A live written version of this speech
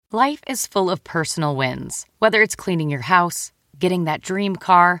Life is full of personal wins, whether it's cleaning your house, getting that dream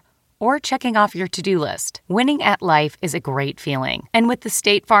car, or checking off your to-do list. Winning at life is a great feeling. And with the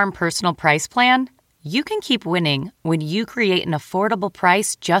State Farm Personal Price Plan, you can keep winning when you create an affordable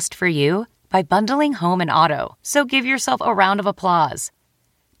price just for you by bundling home and auto. So give yourself a round of applause.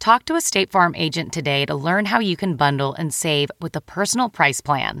 Talk to a State Farm agent today to learn how you can bundle and save with the Personal Price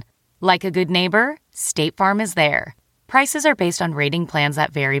Plan. Like a good neighbor, State Farm is there. Prices are based on rating plans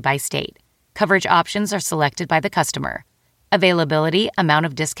that vary by state. Coverage options are selected by the customer. Availability, amount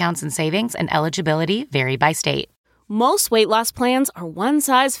of discounts and savings, and eligibility vary by state. Most weight loss plans are one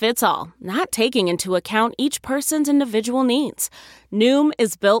size fits all, not taking into account each person's individual needs. Noom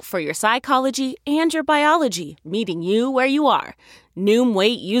is built for your psychology and your biology, meeting you where you are. Noom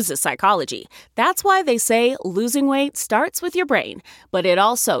Weight uses psychology. That's why they say losing weight starts with your brain. But it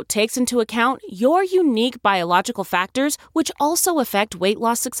also takes into account your unique biological factors, which also affect weight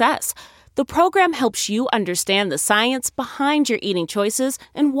loss success. The program helps you understand the science behind your eating choices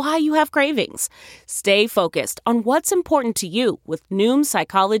and why you have cravings. Stay focused on what's important to you with Noom's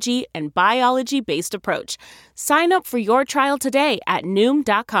psychology and biology-based approach. Sign up for your trial today at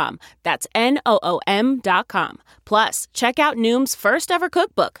Noom.com. That's Noom.com. Plus, check out Noom's first ever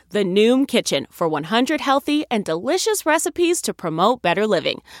cookbook, The Noom Kitchen, for 100 healthy and delicious recipes to promote better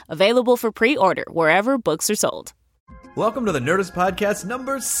living. Available for pre-order wherever books are sold. Welcome to the Nerdist Podcast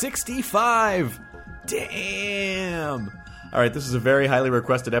number 65. Damn. All right, this is a very highly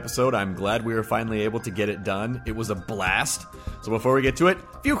requested episode. I'm glad we were finally able to get it done. It was a blast. So before we get to it,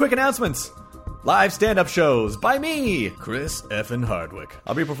 a few quick announcements. Live stand-up shows by me, Chris Effin Hardwick.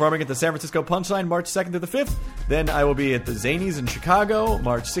 I'll be performing at the San Francisco Punchline March 2nd through the 5th. Then I will be at the Zanies in Chicago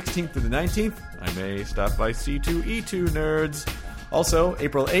March 16th through the 19th. I may stop by C2E2 Nerds. Also,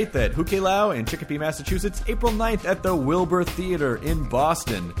 April 8th at Hukelau in Chicopee, Massachusetts. April 9th at the Wilbur Theater in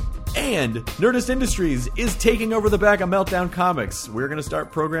Boston. And Nerdist Industries is taking over the back of Meltdown Comics. We're going to start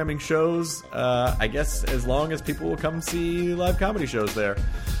programming shows, I guess, as long as people will come see live comedy shows there.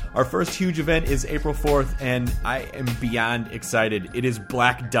 Our first huge event is April 4th, and I am beyond excited. It is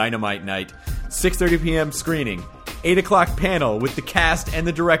Black Dynamite Night. 6:30 p.m. screening. 8 o'clock panel with the cast and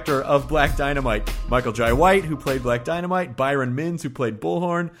the director of Black Dynamite. Michael Jai White, who played Black Dynamite. Byron Minns, who played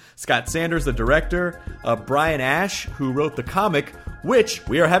Bullhorn. Scott Sanders, the director. Brian Ash, who wrote the comic, which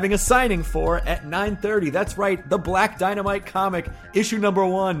we are having a signing for at 9:30. That's right, the Black Dynamite comic, issue number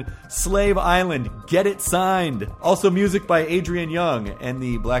 1, Slave Island. Get it signed. Also music by Adrian Young and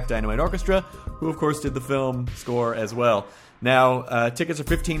the Black Dynamite Orchestra, who of course did the film score as well. Now, tickets are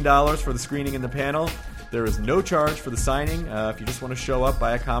 $15 for the screening and the panel. There is no charge for the signing. If you just want to show up,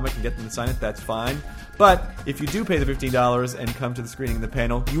 buy a comic, and get them to sign it, that's fine. But if you do pay the $15 and come to the screening and the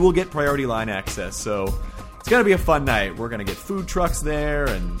panel, you will get priority line access. So it's going to be a fun night. We're going to get food trucks there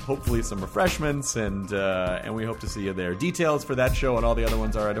and hopefully some refreshments, and we hope to see you there. Details for that show and all the other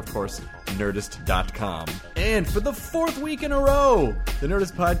ones are at, of course, Nerdist.com. And for the 4th week in a row, the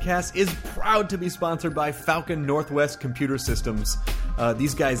Nerdist Podcast is proud to be sponsored by Falcon Northwest Computer Systems.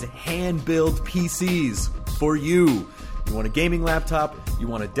 These guys hand-build PCs for you. You want a gaming laptop, you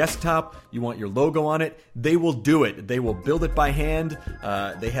want a desktop, you want your logo on it, they will do it. They will build it by hand.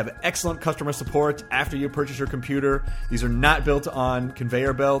 They have excellent customer support after you purchase your computer. These are not built on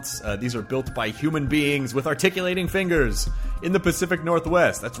conveyor belts. These are built by human beings with articulating fingers in the Pacific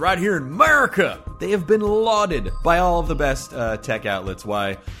Northwest. That's right here in America. They have been lauded by all of the best tech outlets.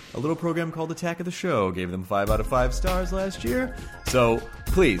 Why, a little program called Attack of the Show gave them 5 out of 5 stars last year. So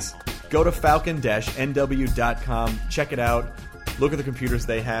please, go to falcon-nw.com, check it out, look at the computers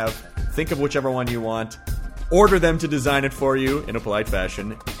they have, think of whichever one you want, order them to design it for you in a polite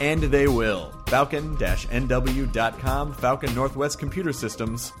fashion, and they will. Falcon-nw.com, Falcon Northwest Computer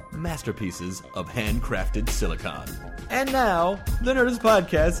Systems, masterpieces of handcrafted silicon. And now, the Nerdist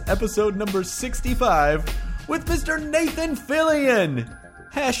Podcast, episode number 65, with Mr. Nathan Fillion.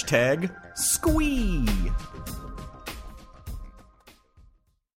 Hashtag Squee.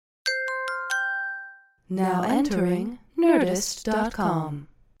 Now entering Nerdist.com.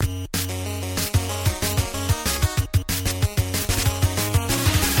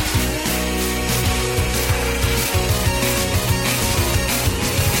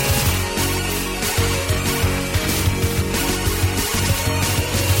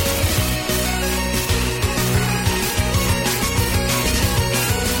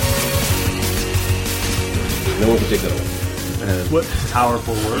 No one can take that away. What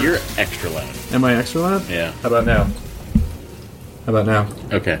powerful word? You're extra loud. Am I extra loud? Yeah. How about now? How about now?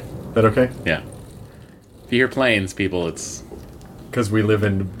 Okay. Is that okay? Yeah. If you hear planes, people, it's... Because we live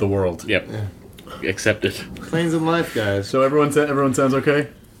in the world. Yep. Yeah. Accept it. Planes in life, guys. So everyone sounds okay?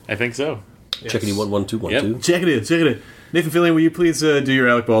 I think so. Checkity 11212. Yep. Check it in. Nathan Fillion, will you please do your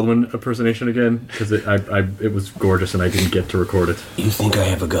Alec Baldwin impersonation again? Because it was gorgeous and I didn't get to record it. You think I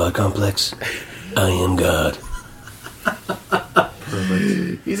have a god complex? I am God.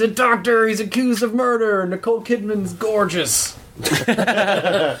 He's a doctor. He's accused of murder. Nicole Kidman's gorgeous.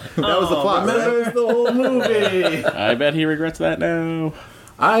 That was the plot, right? Remembers the whole movie. I bet he regrets that now.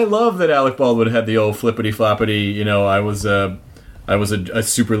 I love that Alec Baldwin had the old flippity floppity. You know, I was a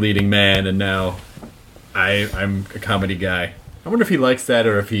super leading man, and now I'm a comedy guy. I wonder if he likes that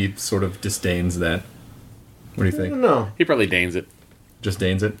or if he sort of disdains that. What do you think? No. He probably deigns it. Just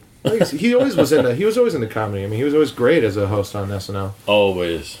disdains it. He always was into comedy. I mean, he was always great as a host on SNL.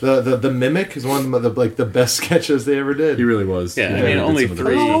 Always. The Mimic is one of the best sketches they ever did. He really was. Yeah, I He mean, did only some of the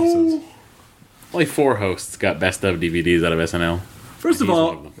three. best episodes. Only 4 hosts got best of DVDs out of SNL. First of He's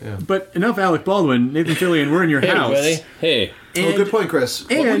all, one of them. but enough Alec Baldwin. Nathan Fillion, we're in your Hey, house. everybody. Hey. Oh, good point, Chris. What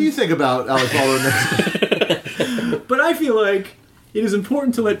do you think about Alec Baldwin? But I feel like it is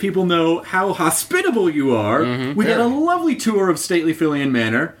important to let people know how hospitable you are. We got a lovely tour of stately Fillion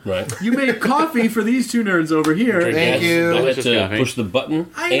Manor. Right. You made coffee for these two nerds over here. Thank you. I had Delicious to coffee. push the button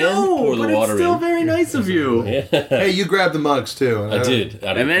I and know, pour the but water it's still in. very nice of you. Hey, you grabbed the mugs too. I did.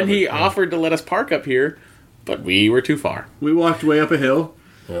 And then he offered to let us park up here, but we were too far. We walked way up a hill.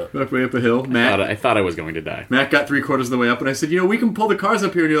 Walked way up a hill. I thought I was going to die. Matt got 3/4 of the way up, and I said, we can pull the cars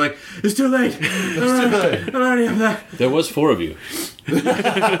up here. And you're like, it's too late. I already have that. There was 4 of you.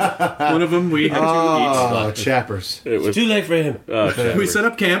 One of them, we had Oh, chappers. It was Too late for him. to eat. We set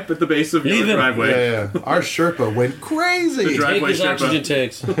up camp at the base of your Leave him. driveway. Yeah. Our Sherpa went crazy. The Take driveway his Sherpa. oxygen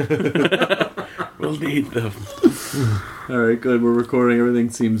tanks. we'll need them. All right, good. We're recording. Everything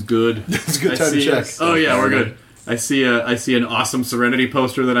seems good. It's a good time to check. Oh yeah, we're good. I see an awesome Serenity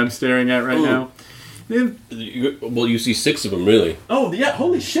poster that I'm staring at right now. Well, you see 6 of them, really. Oh yeah!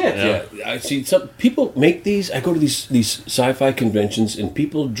 Holy shit! Yeah, I see some people make these. I go to these sci-fi conventions, and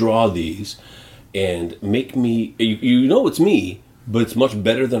people draw these and make me. You know, it's me, but it's much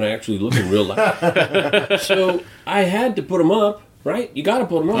better than I actually look in real life. So I had to put them up, right? You got to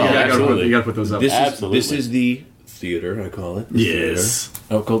put them up. You gotta absolutely. put those up. This is the theater. I call it. The Yes. theater.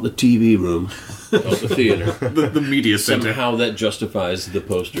 I'll call it the TV room of the theater. the media center. Somehow that justifies the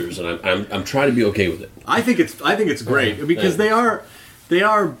posters, and I'm trying to be okay with it. I think it's great because they are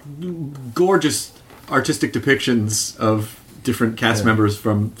gorgeous artistic depictions of different cast members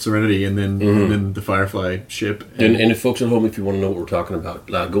from Serenity and then the Firefly ship. And if folks at home, if you want to know what we're talking about,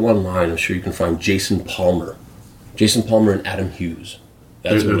 go online. I'm sure you can find Jason Palmer and Adam Hughes.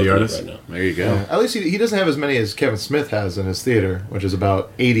 That's They're what the we're looking artists? at right now. There you go. At least he doesn't have as many as Kevin Smith has in his theater, which is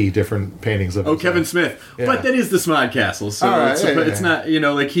about 80 different paintings of. Kevin Smith, Yeah. but that is the Smod Castle, so All right, it's yeah.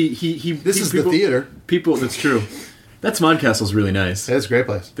 not like he. This is the theater. People, that's true. That Smod Castle's really nice. It's a great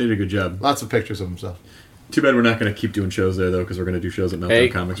place. They did a good job. Lots of pictures of himself. Too bad we're not going to keep doing shows there, though, because we're going to do shows at Meltdown Hey,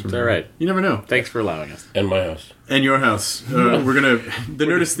 Comics. it's now. all right. You never know. Thanks for allowing us. And my house. And your house. We're going to... The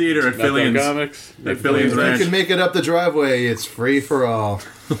Nerdist Theater at Meltdown Fillion's. Comics. At Fillion's If you Ranch. can make it up the driveway, it's free for all.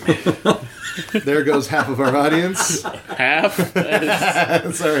 There goes half of our audience. Half?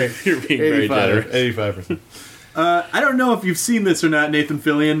 Sorry. You're being very generous. 85%. I don't know if you've seen this or not, Nathan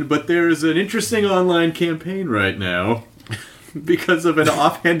Fillion, but there is an interesting online campaign right now because of an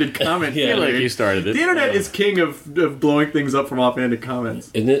offhanded comment. I feel like you started it. The internet is king of blowing things up from offhanded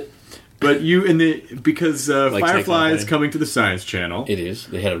comments. Isn't it? But because Like Firefly Snake is coming to the Science Channel. It is.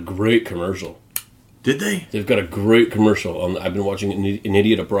 They had a great commercial. Did they? They've got a great commercial. I've been watching An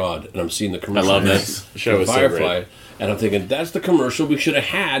Idiot Abroad, and I'm seeing the I commercial. love that for show. Is so Firefly, great. and I'm thinking, that's the commercial we should have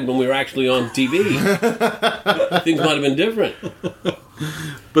had when we were actually on TV. Things might have been different.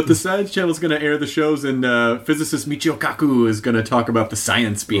 But the Science Channel is going to air the shows, and physicist Michio Kaku is going to talk about the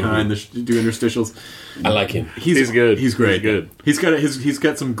science behind the interstitials. I like him. He's good. He's great. He's good. He's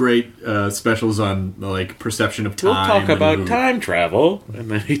got some great specials on like perception of time. We'll talk and- about time travel, and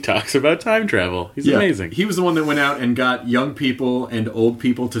then he talks about time travel. He's amazing. He was the one that went out and got young people and old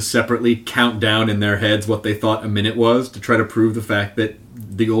people to separately count down in their heads what they thought a minute was to try to prove the fact that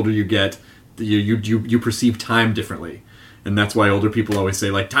the older you get, you perceive time differently. And that's why older people always say,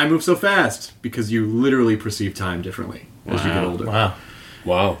 like, time moves so fast, because you literally perceive time differently as you get older.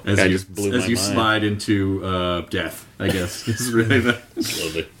 Wow. As That you, just blew as my you mind. slide into death, I guess, is really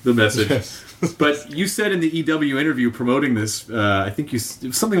Lovely. the message. But you said in the EW interview promoting this, I think it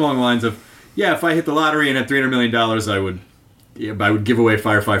was something along the lines of, yeah, if I hit the lottery and had $300 million, I would give away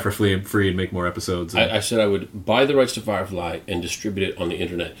Firefly for free and make more episodes. I said I would buy the rights to Firefly and distribute it on the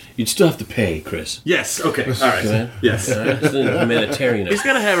internet. You'd still have to pay, Chris. Yes, okay, all right. Okay? Yes. This is humanitarian. He's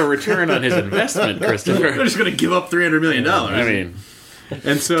going to have a return on his investment, They're Christopher. just going to give up $300 million. I mean,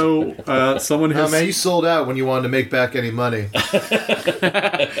 And so someone Oh has... man, you sold out when you wanted to make back any money.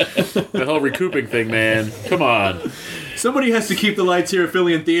 The whole recouping thing, man. Come on. Somebody has to keep the lights here at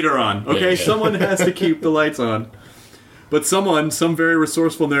Fillion Theater on, okay? Someone has to keep the lights on. But some very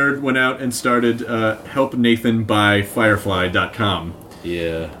resourceful nerd went out and started helpnathanbuyfirefly.com.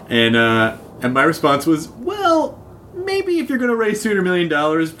 Yeah. And my response was, well, maybe if you're going to raise $200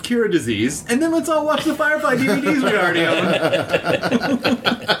 million, cure a disease, and then let's all watch the Firefly DVDs we already own.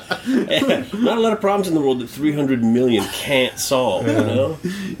 Not a lot of problems in the world that 300 million can't solve, you know?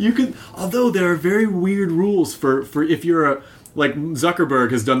 You could, although there are very weird rules for if you're a, like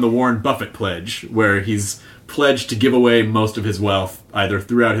Zuckerberg has done the Warren Buffett pledge, where he's pledged to give away most of his wealth either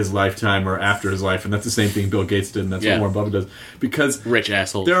throughout his lifetime or after his life, and that's the same thing Bill Gates did, and that's what Warren Buffett does. Because rich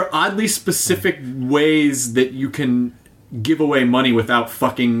assholes. There are oddly specific ways that you can give away money without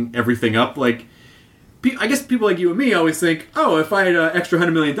fucking everything up. Like, I guess people like you and me always think, oh, if I had an extra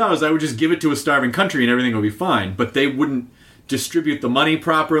 $100 million, I would just give it to a starving country and everything would be fine. But they wouldn't distribute the money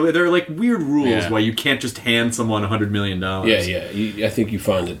properly. There are like weird rules why you can't just hand someone $100 million. I think you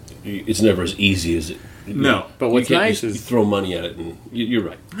find that it's never as easy as it. No, but what's nice is you throw money at it, and you're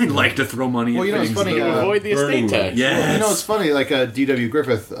right. I'd like to throw money. Well, at you know, it's things funny. that- avoid the estate tax. Yes. Well, you know, it's funny. Like D.W.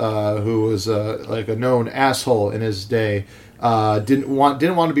 Griffith, who was like a known asshole in his day, didn't want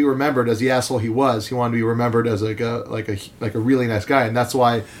to be remembered as the asshole he was. He wanted to be remembered as like a really nice guy, and that's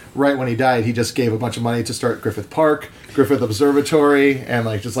why right when he died, he just gave a bunch of money to start Griffith Park, Griffith Observatory, and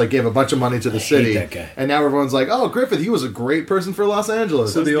gave a bunch of money to the city. that guy. And now everyone's like, "Oh, Griffith, he was a great person for Los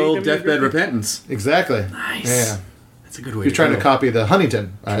Angeles." So the old D.W. deathbed Griffith. repentance. Exactly. Nice. Yeah. That's a good way. You're trying to copy the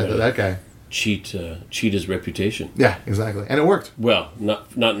Huntington. That guy. Cheat his reputation. Yeah, exactly, and it worked. Well,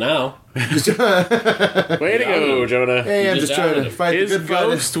 not now. Way to go, Jonah. Hey, I'm just just trying to outed fight His the good fight.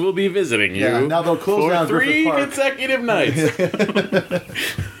 ghost will be visiting you. Yeah, now they'll close for down 3 Griffith Park. consecutive nights.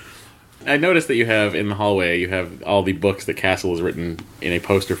 I noticed that you have in the hallway. You have all the books that Castle has written in a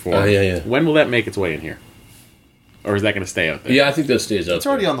poster form. Yeah. When will that make its way in here, or is that going to stay out there? Yeah, I think that stays up. It's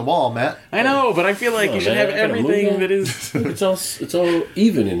already on the wall, Matt. I know, but I feel like Oh, you should man, have I gotta move everything that. that is. It's all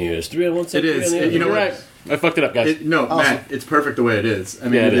even in here. It's 3 on one side. It is. 3 on the other. You know You're what? right. I fucked it up, guys. No, Awesome. Matt, it's perfect the way it is. I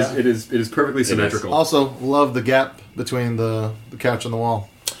mean, Yeah, it is perfectly symmetrical. Also, love the gap between the couch and the wall.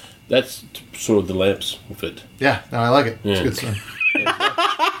 That's sort of the lamps fit. Yeah, no, I like it. Yeah. It's good stuff.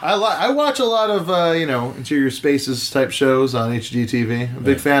 I watch a lot of interior spaces type shows on HGTV. I'm a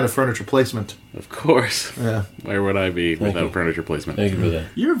big fan of furniture placement. Of course. Yeah. Where would I be without you. furniture placement? Thank you for that.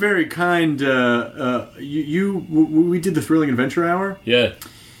 You're very kind. We did the Thrilling Adventure Hour. Yeah.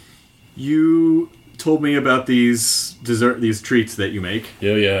 You told me about these treats that you make,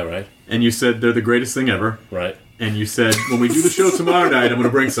 Yeah, right. and you said they're the greatest thing ever. Right. And you said, when we do the show tomorrow night, I'm going to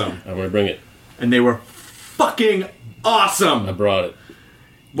bring some. I'm going to bring it. And they were fucking awesome. I brought it.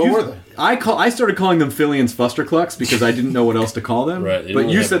 What were they? I started calling them Fillion's Fusterclucks because I didn't know what else to call them. Right, they But don't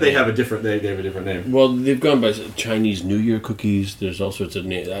you have said a they name. have a different name. Well, they've gone by Chinese New Year cookies. There's all sorts of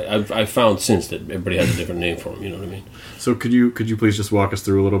names. I've found since that everybody has a different name for them. You know what I mean? So could you please just walk us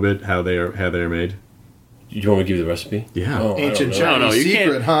through a little bit how they are made? You want me to give you the recipe? Yeah. Oh, I Ancient don't know. Chinese No, you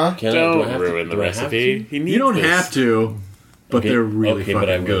secret, can't. huh? Can I- Don't do I have to- ruin the do I have recipe. to? He needs You don't this. have to, but Okay. they're really Okay, but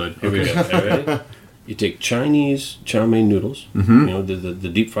I fucking will. good. Here we go. Are you ready? You take Chinese chow mein noodles, you know, the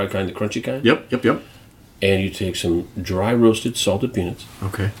deep fried kind, the crunchy kind. Yep. And you take some dry roasted salted peanuts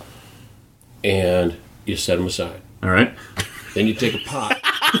Okay. and you set them aside. All right. Then you take a pot.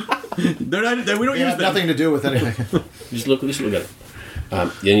 We don't They use have them. nothing to do with anything. Just look at it.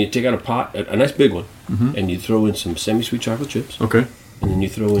 Then you take out a pot, a nice big one, and you throw in some semi-sweet chocolate chips, Okay. and then you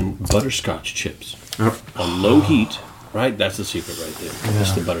throw in butterscotch chips Oh, on low heat. Right, that's the secret right there.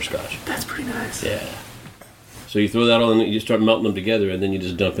 That's the butterscotch. that's pretty nice. Yeah. So you throw that all in, you start melting them together, and then you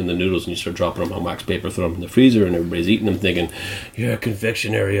just dump in the noodles and you start dropping them on wax paper, throw them in the freezer, and everybody's eating them thinking, you're a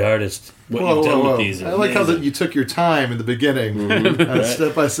confectionery artist. What you've done with these is I like how amazing." you took your time in the beginning,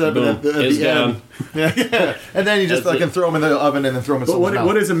 step by step, Boom. and at It's the end. Yeah. And then you just That's like it. throw them in the oven and then throw them in But someone's mouth.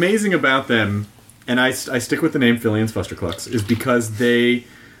 what is amazing about them, and I stick with the name Fillion's Fusterclucks, is because they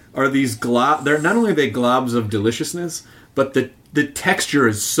are these they're not only are they globs of deliciousness, but the texture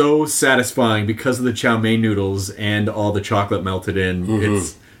is so satisfying because of the chow mein noodles and all the chocolate melted in.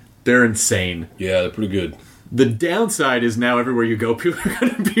 They're insane. Yeah, they're pretty good. The downside is now everywhere you go, people are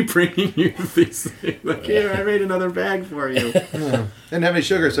going to be bringing you these things. Like, here, I made another bag for you. Didn't have any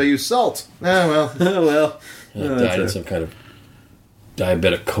sugar, so I used salt. Oh, well. Oh, well. Died in some kind of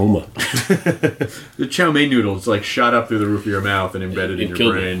diabetic coma. The chow mein noodles like shot up through the roof of your mouth and embedded It in your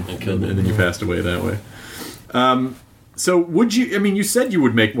killed brain, me. It killed me. and then you passed away that way. So would you? I mean, you said you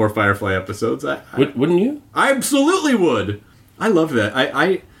would make more Firefly episodes. Wouldn't you? I absolutely would. I love that.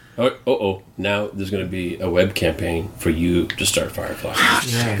 Now there's going to be a web campaign for you to start Firefly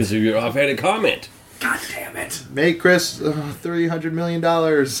because of your offhanded comment. God damn it. Make Chris $300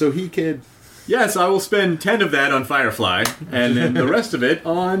 million so he could... Yes, I will spend 10 of that on Firefly, and then the rest of it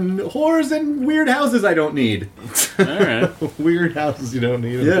on whores and weird houses I don't need. All right. Weird houses you don't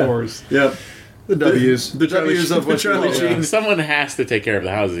need, of course. Yeah. The W's. The W's of what Charlie you Sheen. Someone has to take care of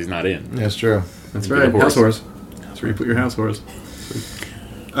the houses he's not in. That's true. That's right. House whores. That's where you put your house whores.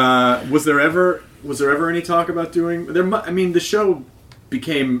 Was there ever any talk about doing... the show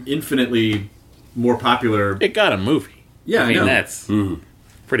became infinitely more popular. It got a movie. Yeah, I know. That's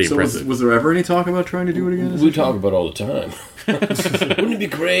pretty So impressive. was there ever any talk about trying to do it again? We talk about it all the time. Wouldn't it be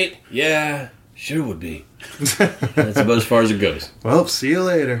great? Yeah, sure would be. That's about as far as it goes. Well, see you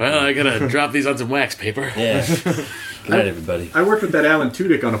later. Well, I gotta drop these on some wax paper. Yeah. Good night, everybody. I worked with that Alan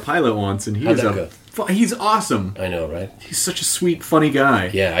Tudyk on a pilot once, and How'd that go? He's awesome. I know, right? He's such a sweet, funny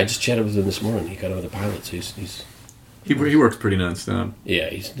guy. Yeah, I just chatted with him this morning. He got over the pilots. He works pretty nonstop. Yeah,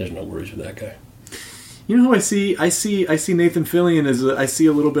 there's no worries with that guy. You know who I see? I see Nathan Fillion as I see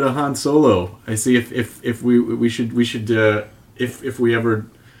a little bit of Han Solo. I see if If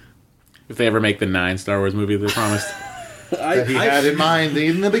they ever make the 9 Star Wars movie they promised. That he had in mind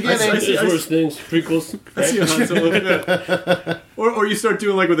in the beginning. Worst things, prequels. I see a Han Solo. Yeah. Or you start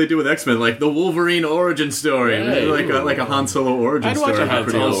doing like what they do with X-Men, like the Wolverine origin story, Right. like a Han Solo origin I'd watch story. a Han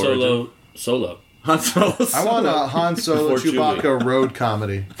Pretty Han cool. Solo. Han Solo. I want a Han Solo Before Chewbacca road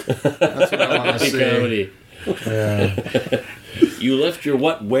comedy. That's what I want to see. Comedy. Yeah. You left your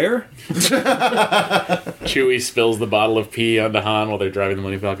what where? Chewie spills the bottle of pee onto Han while they're driving the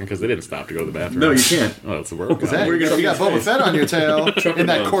Millennium Falcon because they didn't stop to go to the bathroom. No, you can't. Oh, that's the world. Hey, We're gonna you got Boba Fett on your tail Trucker in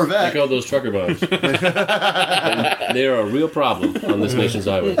that bombs. Corvette. I call those trucker bombs. And they're a real problem on this nation's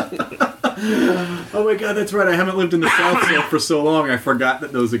highways. Oh my God, that's right. I haven't lived in the South for so long. I forgot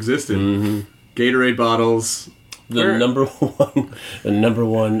that those existed. Gatorade bottles. The number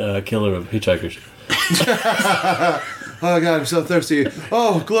one killer of hitchhikers. Oh God, I'm so thirsty.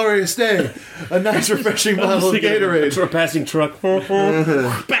 Oh, glorious day. A nice refreshing bottle of Gatorade. For a passing truck.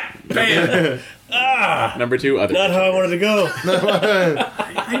 Bam! Number 2, other. Not how I wanted to go.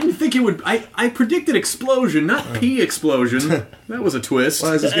 I didn't think it would. I predicted explosion, not pee explosion. That was a twist.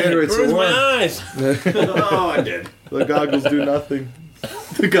 Why is this Gatorade Burns so my warm? eyes. Oh, I did. The goggles do nothing.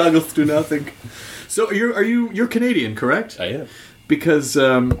 The goggles do nothing. So you're Canadian, correct? I am. Because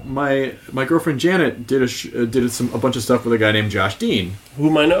my girlfriend Janet did a bunch of stuff with a guy named Josh Dean,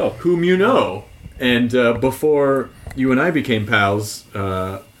 Whom I know. whom you know, and before you and I became pals,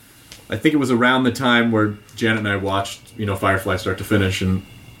 I think it was around the time where Janet and I watched Firefly start to finish, and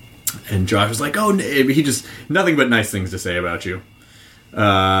Josh was like, "Oh, he just nothing but nice things to say about you,"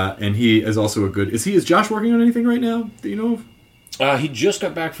 and he is also a good. Is Josh working on anything right now? Do you know of? He just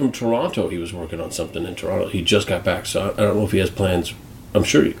got back from Toronto. He was working on something in Toronto. He just got back, so I don't know if he has plans. I'm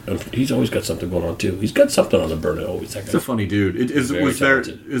sure he's always got something going on too. He's got something on the burner always. That He's a guy. funny dude. Very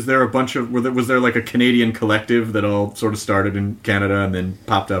Was there a bunch of was there like a Canadian collective that all sort of started in Canada and then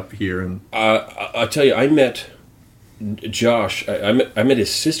popped up here? And I'll tell you, I met Josh. I met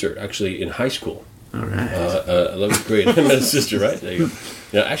his sister actually in high school. all right, 11th grade. I met his sister. Right there you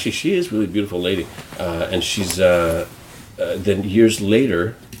go. Actually, she is a really beautiful lady, and she's. Then years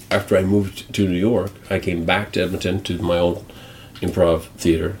later, after I moved to New York, I came back to Edmonton to my old improv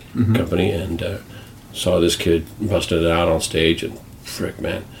theater company and saw this kid busted it out on stage. And frick,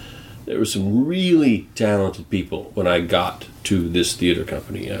 man, there were some really talented people when I got to this theater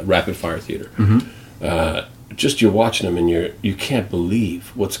company, Rapid Fire Theater. Just you're watching them and you can't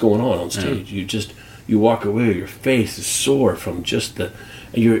believe what's going on stage. You walk away, your face is sore from just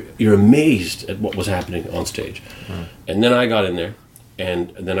you're amazed at what was happening on stage. And then I got in there, and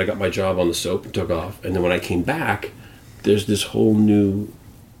then I got my job on the soap and took off. And then when I came back, there's this whole new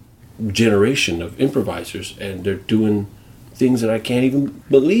generation of improvisers, and they're doing things that I can't even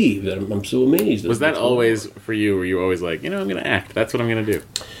believe. That I'm so amazed. Was that always for you? Were you always like, I'm going to act. That's what I'm going to do?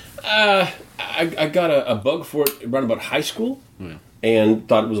 I got a bug for it around about high school. And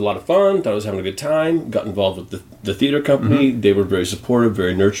thought it was a lot of fun, thought I was having a good time, got involved with the theater company. They were very supportive,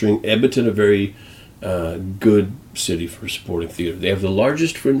 very nurturing. Edmonton, a very good city for supporting theater. They have the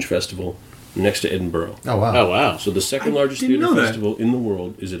largest fringe festival next to Edinburgh. Oh, wow. Oh, wow. So the second largest didn't theater know that. festival in the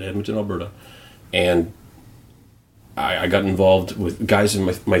world is at Edmonton, Alberta. And I got involved with guys in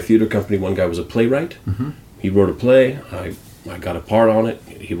my theater company. One guy was a playwright. He wrote a play. I got a part on it.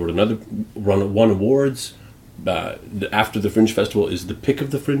 He wrote won awards. After the Fringe Festival is the pick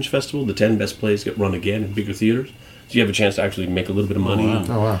of the Fringe Festival. The 10 best plays get run again in bigger theaters. So you have a chance to actually make a little bit of money.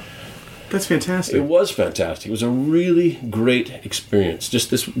 Oh, wow. That's fantastic. It was fantastic. It was a really great experience. Just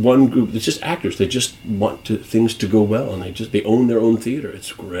this one group, it's just actors. They just want things to go well, and they own their own theater.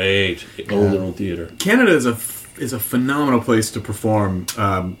 It's great. They own their own theater. Canada is a phenomenal place to perform.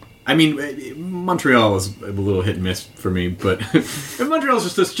 I mean, Montreal is a little hit and miss for me, but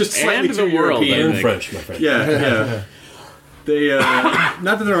Montreal's just slightly And too the world, European. I Learn think. French, my friend. Yeah. They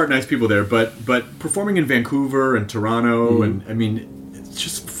not that there aren't nice people there, but performing in Vancouver and Toronto, and I mean, it's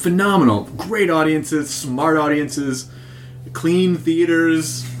just phenomenal. Great audiences, smart audiences, clean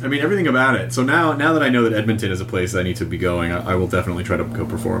theaters. I mean, everything about it. So now that I know that Edmonton is a place I need to be going, I will definitely try to go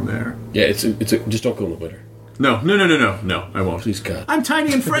perform there. Yeah, it's just don't go in the winter. No, I won't. Please, God. I'm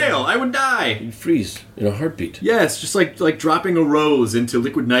tiny and frail. I would die. You'd freeze in a heartbeat. Yeah, it's just like dropping a rose into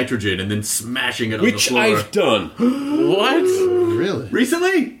liquid nitrogen and then smashing it on the Which floor. I've done. What? Really?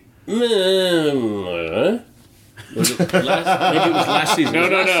 Recently? Was it maybe it was last season.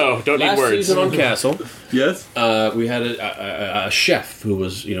 No. Don't need last words. season on Castle, Yes. we had a chef who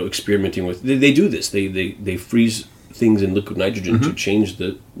was experimenting with. They do this. They freeze things in liquid nitrogen to change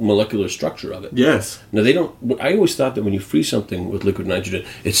the molecular structure of it. Yes. Now they don't. I always thought that when you freeze something with liquid nitrogen,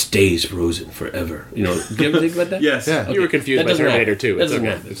 it stays frozen forever. Do you ever think about that? Yes. Yeah. You were confused That by doesn't Terminator happen. 2. That It's doesn't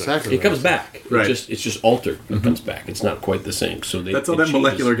okay. happen. It's okay. Exactly. It comes back. Right. It's just altered. It comes back. It's not quite the same. So That's all it that changes.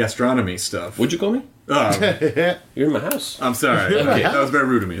 molecular gastronomy stuff. Would you call me? Oh, You're in my house. I'm sorry. Okay, that was very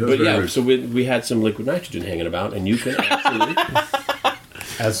rude of me. That was But very yeah, rude. so we had some liquid nitrogen hanging about, and you can actually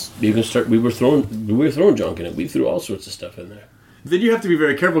As you can start. We were throwing junk in it. We threw all sorts of stuff in there. Then you have to be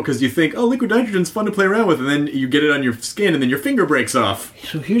very careful because you think, oh, liquid nitrogen's fun to play around with, and then you get it on your skin, and then your finger breaks off.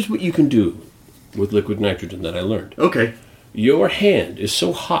 So here's what you can do with liquid nitrogen that I learned. Okay. Your hand is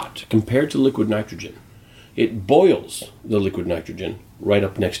so hot compared to liquid nitrogen, it boils the liquid nitrogen right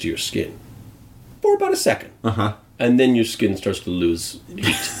up next to your skin for about a second. Uh-huh. And then your skin starts to lose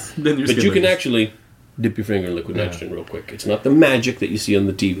heat. Then your But skin you can loses. actually dip your finger in liquid nitrogen real quick. It's not the magic that you see on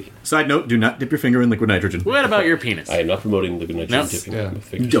the TV. Side note, do not dip your finger in liquid nitrogen. What about your penis? I am not promoting liquid nitrogen No. dipping. Yeah. my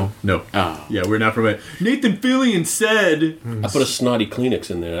fingers. Don't. No. Oh. Yeah, we're not promoting. Nathan Fillion said, I put a snotty Kleenex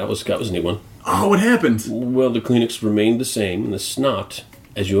in there. That was a neat one. oh, what happened? Well, the Kleenex remained the same, and the snot,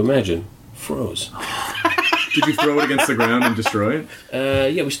 as you imagine, froze. Did you throw it against the ground and destroy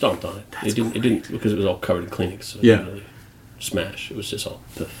it? Yeah, we stomped on it. It didn't because it was all covered in Kleenex. So it Yeah. didn't really smash. It was just all.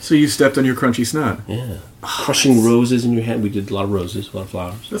 So you stepped on your crunchy snot. Yeah. Crushing roses in your hand. We did a lot of roses, a lot of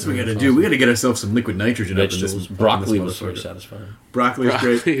flowers. That's what we gotta do. We gotta get ourselves some liquid nitrogen up in Vegetables. this. Broccoli in was this very motherfucker. satisfying. Broccoli is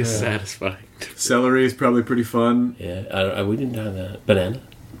Broccoli great. is satisfying. Celery is probably pretty fun. Yeah, we didn't have that. Banana.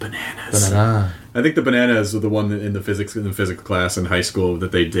 Bananas. banana. I think the bananas are the one that in the physics class in high school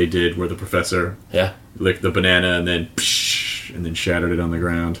that they did where the professor Yeah. licked the banana and then psh, and then shattered it on the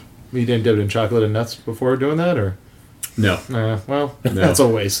ground. You didn't dip it in chocolate and nuts before doing that, or? No, Well, that's a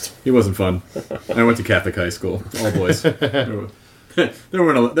waste. it wasn't fun. I went to Catholic high school, all boys. there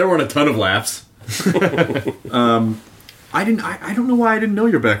weren't a ton of laughs. I don't know why I didn't know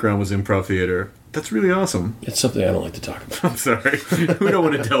your background was improv theater. That's really awesome. It's something I don't like to talk about. I'm sorry. We don't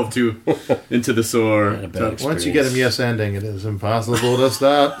want to delve too into the sore. Had a bad experience. Once you get a yes ending, it is impossible to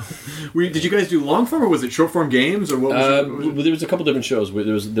stop. Did you guys do long form or was it short form games or what was it? What was it? Well, there was a couple different shows.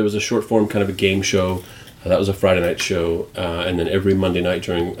 There was a short form kind of a game show. That was a Friday night show, and then every Monday night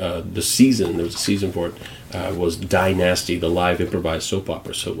during the season, there was a season for it, was Dynasty, the live improvised soap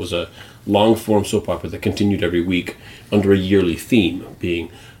opera. So it was a long form soap opera that continued every week under a yearly theme,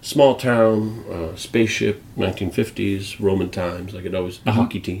 being small town, spaceship, 1950s, Roman times, like it always, a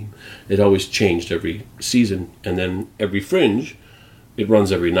hockey team. It always changed every season, and then every Fringe, it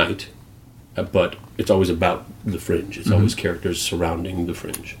runs every night. But it's always about the Fringe. It's always characters surrounding the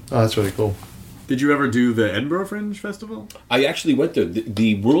Fringe. Oh, that's really cool. Did you ever do the Edinburgh Fringe Festival? I actually went there.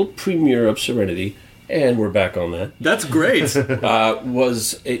 The world premiere of Serenity, and we're back on that, That's great.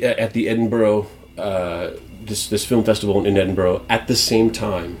 was at the Edinburgh, this film festival in Edinburgh at the same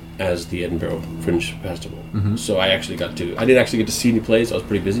time as the Edinburgh Fringe Festival. So I didn't actually get to see any plays. I was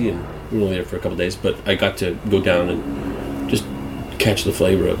pretty busy, and we were only there for a couple of days, but I got to go down and just catch the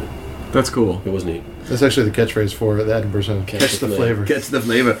flavor of it. That's cool. It was neat. That's actually the catchphrase for the Edinburgh Zone. Catch the flavor. Gets the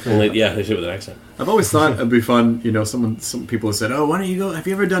flavor. And yeah, they did it with an accent. I've always thought it'd be fun. You know, some people have said, "Oh, why don't you go? Have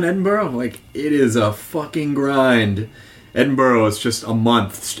you ever done Edinburgh?" Like, it is a fucking grind. Edinburgh is just a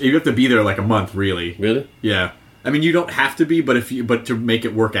month. You have to be there like a month, really. Really? Yeah. I mean, you don't have to be, but to make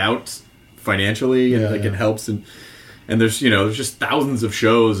it work out financially, and it helps. And there's just thousands of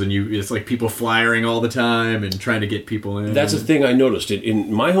shows, and it's like people flyering all the time and trying to get people in. That's the thing I noticed.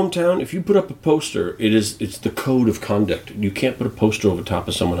 In my hometown, if you put up a poster, it's the code of conduct. You can't put a poster over top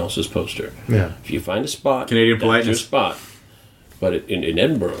of someone else's poster. Yeah. If you find a spot, Canadian that's your politeness. spot. But in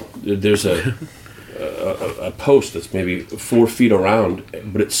Edinburgh, there's a post that's maybe 4 feet around,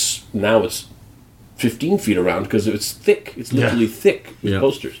 but it's 15 feet around because it's thick. It's literally thick with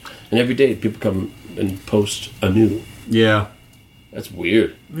posters. And every day people come and post anew. Yeah. That's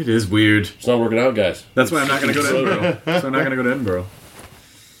weird. It is weird. It's not working out, guys. That's why I'm not going to go to Edinburgh. So I'm not going to go to Edinburgh.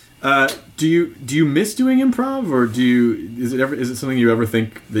 Do you miss doing improv, or is it something you ever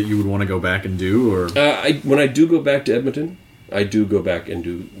think that you would want to go back and do? Or when I do go back to Edmonton, I do go back and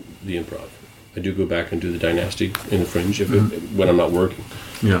do the improv. I do go back and do the Dynasty in the Fringe when I'm not working.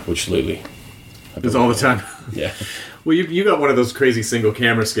 Yeah, which lately it's all the time. Yeah. Well, you got one of those crazy single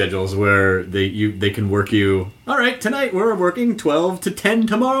camera schedules where they can work you. All right, tonight we're working 12 to 10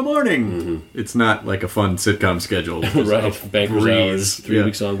 tomorrow morning. Mm-hmm. It's not like a fun sitcom schedule, right? Banker's hours, 3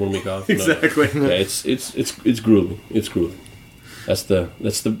 weeks on, 1 week off. Exactly. No. Yeah, it's grueling. It's grueling. That's the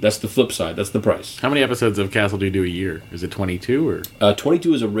flip side. That's the price. How many episodes of Castle do you do a year? Is it 22 or?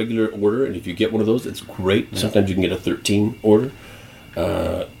 22 is a regular order, and if you get one of those, it's great. Yeah. Sometimes you can get a 13 order.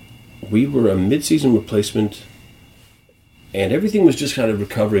 We were a mid-season replacement, and everything was just kind of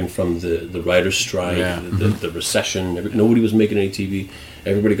recovering from the writer's strike, the recession. Nobody was making any TV.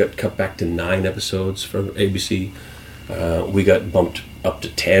 Everybody got cut back to 9 episodes from ABC. We got bumped up to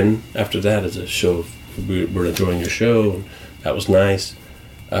 10 after that as a show. We were enjoying your show, and that was nice.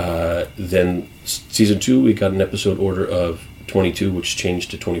 Then season 2, we got an episode order of 22, which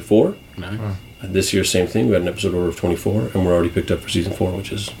changed to 24. Nice. This year, same thing. We had an episode order of 24, and we're already picked up for season 4,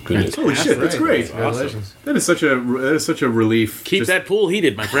 which is good news. Holy shit, that's great! Congratulations. That is such a relief. Keep that pool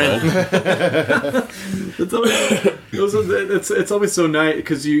heated, my friend. It's always so nice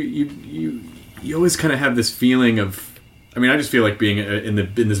because you always kind of have this feeling of. I mean, I just feel like being in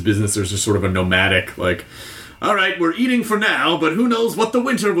this business. There's just sort of a nomadic like. All right, we're eating for now, but who knows what the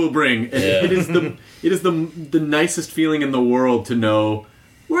winter will bring? Yeah. It is the nicest feeling in the world to know.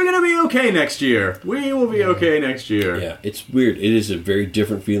 We're going to be okay next year. We will be okay next year. Yeah, it's weird. It is a very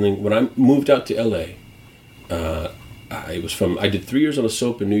different feeling. When I moved out to LA, I did 3 years on a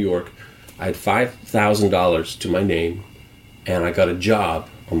soap in New York. I had $5,000 to my name, and I got a job.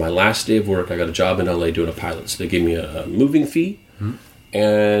 On my last day of work, I got a job in LA doing a pilot. So they gave me a moving fee,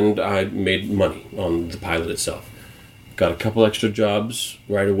 and I made money on the pilot itself. Got a couple extra jobs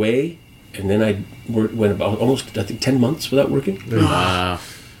right away, and then I went about almost, I think, 10 months without working. Wow.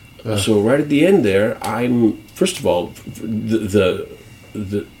 So right at the end there, I'm first of all the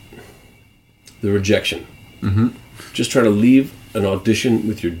rejection. Mm-hmm. Just trying to leave an audition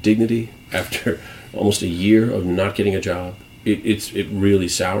with your dignity after almost a year of not getting a job. It really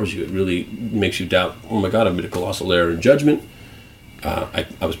sours you. It really makes you doubt. Oh my God, I made a colossal error in judgment. I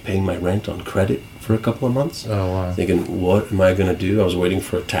was paying my rent on credit for a couple of months. Oh wow! Thinking, what am I going to do? I was waiting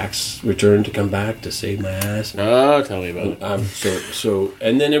for a tax return to come back to save my ass. Oh, tell me about it.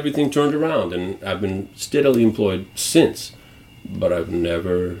 And then everything turned around, and I've been steadily employed since. But I've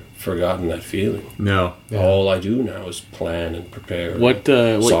never forgotten that feeling. No. Yeah. All I do now is plan and prepare.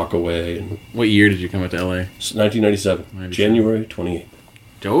 Sock away. And what year did you come out to LA? 1997, January 28th.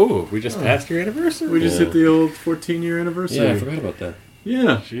 Oh, we just passed your anniversary. We just hit the old 14-year anniversary. Yeah, I forgot about that.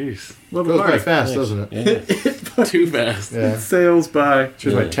 Yeah. Jeez. Well, it goes by fast, doesn't it? Yeah. Too fast. Yeah. It sails by. It's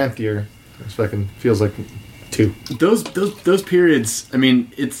my 10th year. It's fucking feels like 2. Those periods, I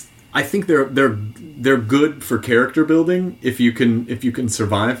mean, I think they're good for character building if you can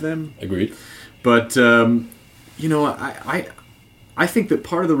survive them. Agreed. But I think that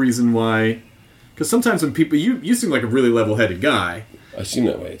part of the reason why, because sometimes when people, you seem like a really level-headed guy. I seem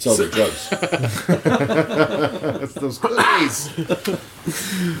that way. It's all the drugs. It's those cookies.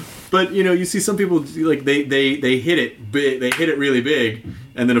 But you see some people like they hit it big, they hit it really big,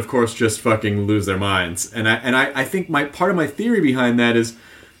 and then of course just fucking lose their minds. And I think part of my theory behind that is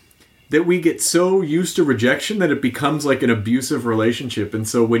that we get so used to rejection that it becomes like an abusive relationship, and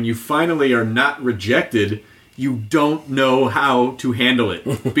so when you finally are not rejected, you don't know how to handle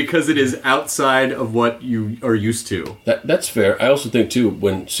it because it is outside of what you are used to. That's fair. I also think, too,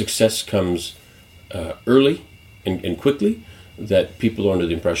 when success comes early and quickly, that people are under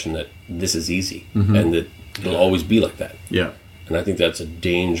the impression that this is easy and that it'll always be like that. Yeah. And I think that's a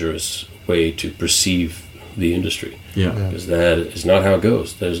dangerous way to perceive the industry. Yeah. Because that is not how it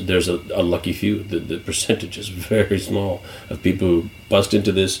goes. There's a lucky few. The percentage is very small of people who bust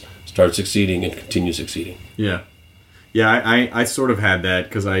into this, start succeeding, and continue succeeding. Yeah. Yeah, I sort of had that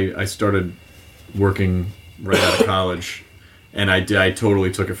because I started working right out of college, and I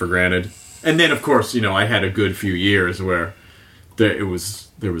totally took it for granted. And then, of course, I had a good few years where there was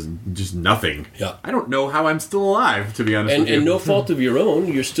just nothing. Yeah. I don't know how I'm still alive, to be honest with you. And no fault of your own,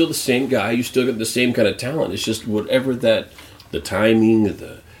 you're still the same guy. You still got the same kind of talent. It's just whatever that the timing,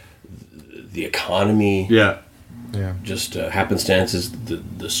 the economy, Yeah. just happenstances,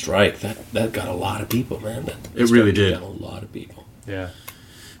 the strike that got a lot of people, man. It really did. Got a lot of people. Yeah.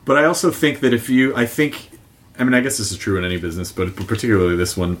 But I also think that I guess this is true in any business, but particularly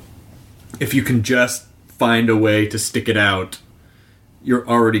this one, if you can just find a way to stick it out, you're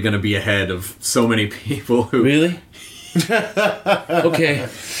already going to be ahead of so many people who Really? Okay.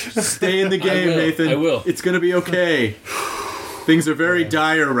 stay in the game, will. Nathan. I will. It's going to be okay. Things are very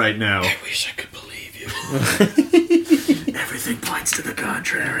dire right now. I wish I could believe you. Everything points to the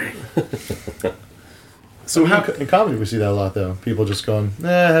contrary. So in comedy we see that a lot though. People just going, it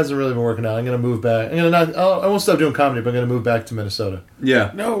hasn't really been working out. I'm going to move back. I won't stop doing comedy, but I'm going to move back to Minnesota.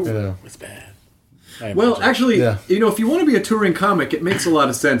 Yeah. No, Yeah. it's bad. Well, actually, Yeah. if you want to be a touring comic, it makes a lot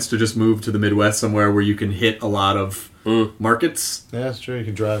of sense to just move to the Midwest somewhere where you can hit a lot of markets. Yeah, that's true. You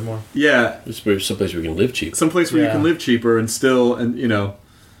can drive more. Yeah. It's someplace where we can live cheap. Someplace where you Yeah. can live cheaper and still,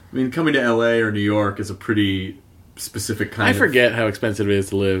 coming to LA or New York is a pretty specific kind I of... forget how expensive it is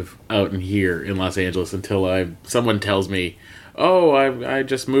to live out in here in Los Angeles until someone tells me, "Oh, I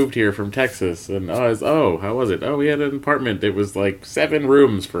just moved here from Texas," and how was it? Oh, we had an apartment. It was like 7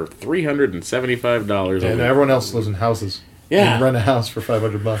 rooms for $375. And everyone else lives in houses. Yeah. You can rent a house for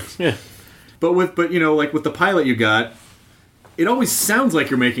 $500. Yeah. But with the pilot you got, it always sounds like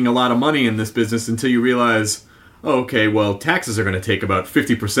you're making a lot of money in this business until you realize, oh, okay, well, taxes are going to take about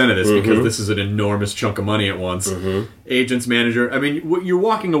 50% of this because this is an enormous chunk of money at once. Agents, manager, you're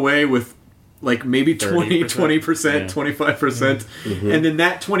walking away with like maybe 20%, 25%, and then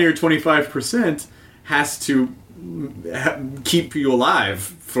that 20 or 25% has to keep you alive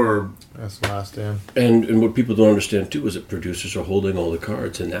for... That's the last damn. And what people don't understand too is that producers are holding all the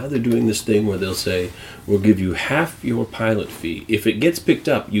cards, and now they're doing this thing where they'll say, "We'll give you half your pilot fee. If it gets picked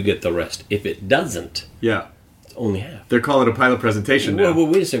up, you get the rest. If it doesn't, Yeah. it's only half." They're calling it a pilot presentation now. Well,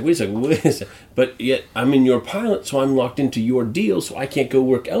 wait a second. But yet, I'm in your pilot, so I'm locked into your deal, so I can't go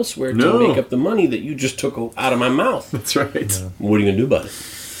work elsewhere No. to make up the money that you just took out of my mouth. That's right. What are you going to do about it?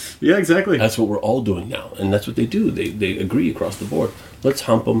 Yeah, exactly. That's what we're all doing now, and that's what they do. They agree across the board. Let's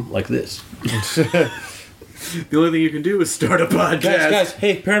hump them like this. The only thing you can do is start a podcast. Guys,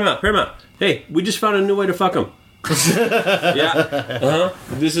 hey, Paramount. Hey, we just found a new way to fuck them. Yeah.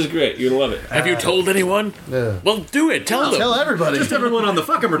 This is great. You're going to love it. Have you told anyone? Yeah. Well, do it. Tell them. Tell everybody. Just everyone on the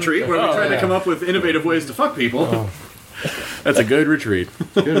Fuck 'em retreat where we try to come up with innovative ways to fuck people. That's a good retreat.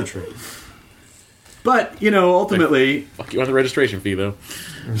 Good treat. But, ultimately, Fuck you on the registration fee, though.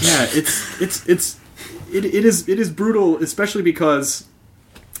 yeah, it is brutal, especially because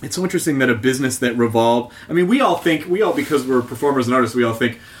it's so interesting that a business that we all because we're performers and artists, we all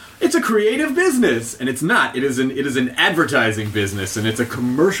think it's a creative business, and it's not. It is an advertising business, and it's a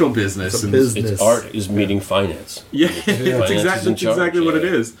commercial business. It's a and business. It's art is meeting finance. Yeah, Finance is that's in charge, exactly what it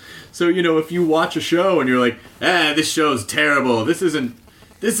yeah. is. So, if you watch a show and you're like, this show's terrible, this isn't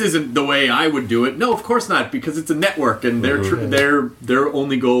the way I would do it. No, of course not, because it's a network, and their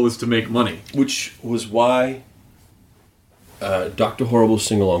only goal is to make money. Which was why Dr. Horrible's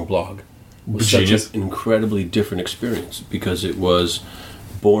sing-along blog was Genius. such an incredibly different experience, because it was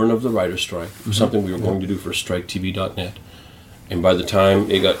born of the writer's strike, something we were going to do for striketv.net. And by the time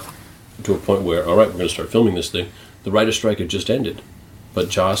it got to a point where, all right, we're going to start filming this thing, the writer's strike had just ended. But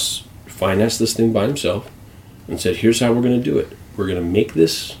Joss financed this thing by himself and said, here's how we're going to do it. We're going to make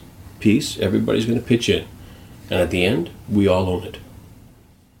this piece, everybody's going to pitch in. And at the end, we all own it.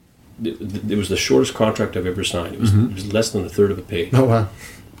 It was the shortest contract I've ever signed. It was less than a third of a page. Oh, wow.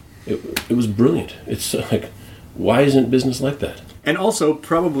 It was brilliant. It's like, why isn't business like that? And also,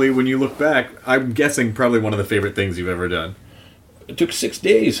 probably when you look back, I'm guessing probably one of the favorite things you've ever done. It took 6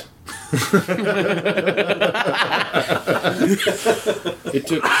 days. It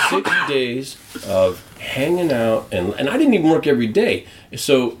took 6 days of hanging out, and I didn't even work every day.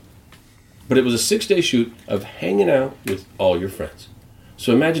 But it was a 6-day shoot of hanging out with all your friends.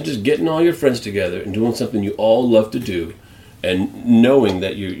 So imagine just getting all your friends together and doing something you all love to do, and knowing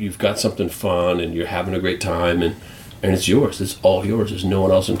that you've got something fun and you're having a great time, and it's yours. It's all yours. There's no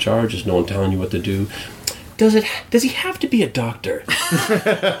one else in charge. There's no one telling you what to do. Does he have to be a doctor?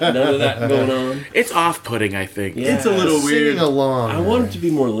 None of that going on. It's off-putting, I think. Yeah. It's a little weird. Singing along. I want it to be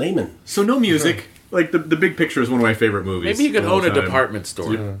more layman. So no music. Like the Big Picture is one of my favorite movies. Maybe you could of all own a time. department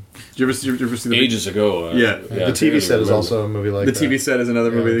store. Did you ever see the Ages ago. Yeah. The TV set is also a movie like The that. TV set is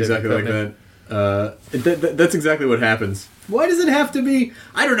another movie David exactly like Duchovny. that. That's exactly what happens. Why does it have to be?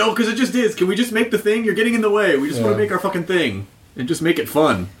 I don't know, because it just is. Can we just make the thing? You're getting in the way. We just want to make our fucking thing and just make it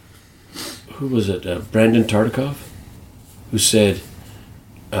fun. Who was it? Brandon Tartikoff, who said,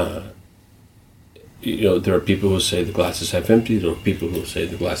 there are people who say the glass is half empty. There are people who say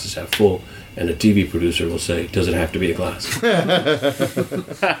the glass is half full. And a TV producer will say, does it have to be a glass?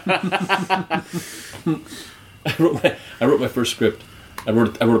 I wrote my first script. I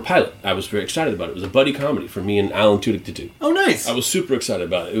wrote a pilot. I was very excited about it. It was a buddy comedy for me and Alan Tudyk to do. Oh, nice. I was super excited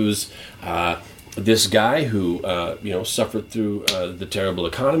about it. It was this guy who suffered through the terrible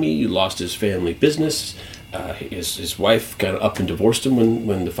economy. He lost his family business. His wife got up and divorced him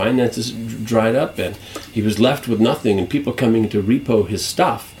when the finances dried up, and he was left with nothing and people coming to repo his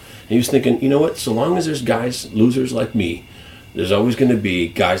stuff. And he was thinking, you know what, so long as there's guys, losers like me, there's always going to be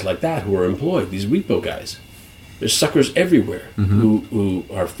guys like that who are employed, these repo guys. There's suckers everywhere who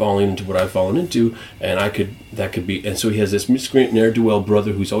are falling into what I've fallen into, and that could be. And so he has this miscreant ne'er-do-well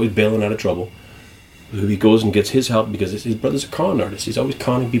brother who's always bailing out of trouble, who he goes and gets his help because his brother's a con artist. He's always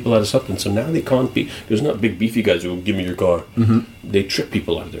conning people out of something. So now they con people. There's not big beefy guys who will give me your car. They trick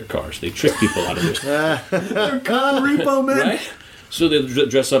people out of their cars. They trick people out of their stuff. They're con repo men. Right? So they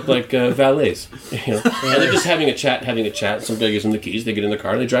dress up like valets, and they're just having a chat. Some guy gives them the keys. They get in the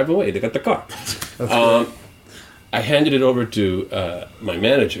car and they drive away. They got the car. I handed it over to my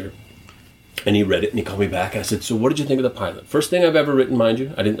manager, and he read it and he called me back and I said, "So what did you think of the pilot?" First thing I've ever written, mind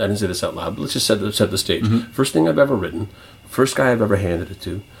you. I didn't say this out loud, but let's just set the stage. First thing I've ever written. First guy I've ever handed it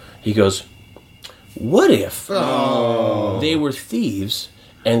to. He goes, "What if they were thieves?"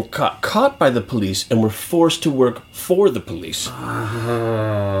 And caught by the police and were forced to work for the police.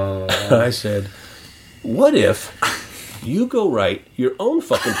 I said, what if you go write your own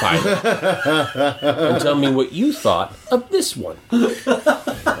fucking pilot and tell me what you thought of this one?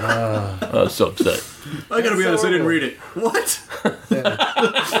 I was so upset. I gotta be honest, I didn't read it. What?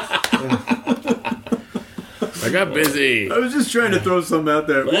 I got busy. I was just trying to throw something out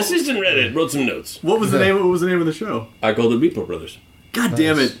there. My assistant read it, wrote some notes. What was the name of the show? I called the Repo Brothers. God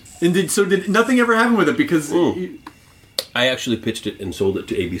damn it! And did nothing ever happen with it because I actually pitched it and sold it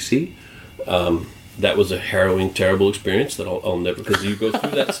to ABC. That was a harrowing, terrible experience that I'll never, because you go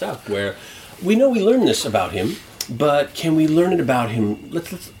through that stuff where we know we learn this about him, but can we learn it about him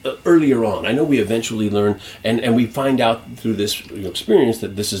let's earlier on? I know we eventually learn, and we find out through this experience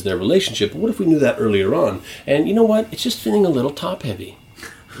that this is their relationship. But what if we knew that earlier on? And you know what? It's just feeling a little top heavy.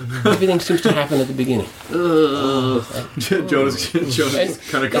 Everything seems to happen at the beginning. Jonas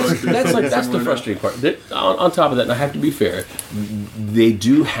kind of going through. That's the frustrating part. On top of that, and I have to be fair, they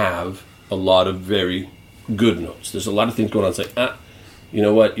do have a lot of very good notes. There's a lot of things going on. It's like, you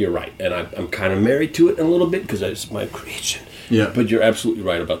know what? You're right, and I'm kind of married to it in a little bit because it's my creation. Yeah. But you're absolutely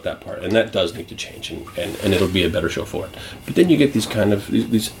right about that part, and that does need to change, and it'll be a better show for it. But then you get these kind of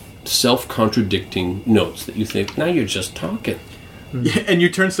these self-contradicting notes that you think, now you're just talking. Yeah, and you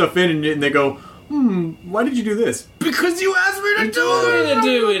turn stuff in, and they go, why did you do this? Because you asked me to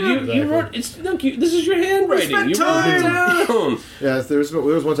do it! You wrote, this is your handwriting. You wrote it down. Yeah, there was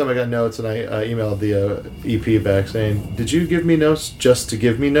one time I got notes, and I emailed the EP back saying, "Did you give me notes just to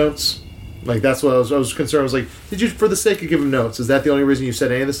give me notes?" Like, that's what I was concerned. I was like, "Did you, for the sake of giving notes, is that the only reason you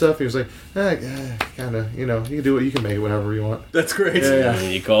said any of the stuff?" He was like, kind of, you can do it, you can make it whatever you want. That's great. Yeah.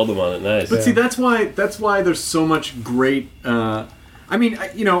 And you called them on it, nice. But see, that's why there's so much great. I mean,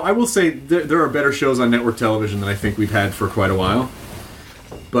 I will say there are better shows on network television than I think we've had for quite a while.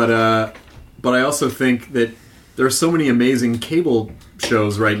 But I also think that there are so many amazing cable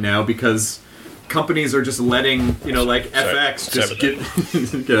shows right now because companies are just letting, FX just get out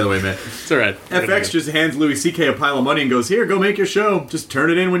of the way, man. It's all right. FX just hands Louis C.K. a pile of money and goes, "Here, go make your show. Just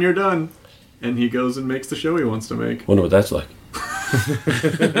turn it in when you're done." And he goes and makes the show he wants to make. Wonder what that's like. I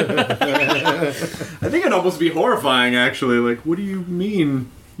think it'd almost be horrifying, actually. Like, what do you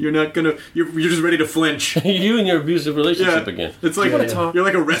mean? You're not gonna. You're just ready to flinch. You and your abusive relationship again. It's like you're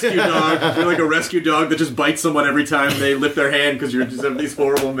like a rescue dog. You're like a rescue dog that just bites someone every time they lift their hand because you just have these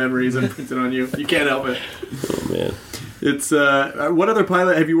horrible memories imprinted on you. You can't help it. Oh man. It's what other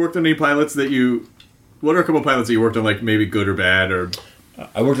pilot have you worked on? Any pilots that you? What are a couple pilots that you worked on, like maybe good or bad or?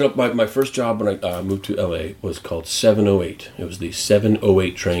 I worked up my first job when I moved to LA was called 708. It was the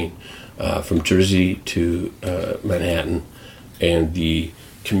 708 train from Jersey to Manhattan, and the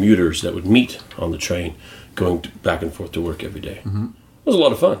commuters that would meet on the train going back and forth to work every day. Mm-hmm. It was a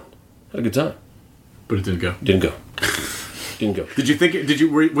lot of fun. Had a good time. But it didn't go. Didn't go. Did you think?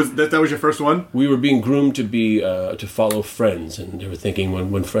 Was that was your first one? We were being groomed to be to follow Friends, and they were thinking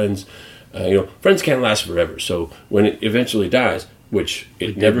when Friends, Friends can't last forever. So when it eventually dies, which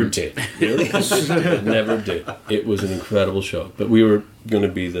it never did, really, it never did. It was an incredible show, but we were going to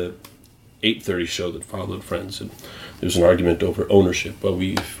be the 8:30 show that followed Friends, and there was an argument over ownership. Well,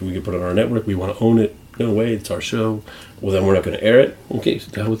 if we could put it on our network, we want to own it. No way, it's our show. Well, then we're not going to air it. Okay,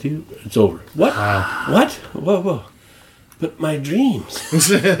 so down with you. It's over. What? What? Whoa. But my dreams.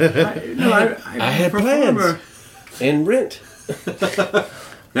 I had plans. And rent.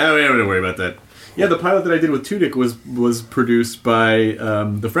 No, we don't have to worry about that. Yeah, the pilot that I did with Tudyk was produced by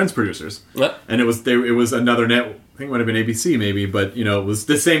the Friends producers, and it was another net. I think it might have been ABC maybe, but it was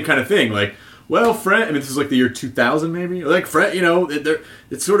the same kind of thing. Like, well, Friends. I mean, this was like the year 2000 maybe. Like, Friends.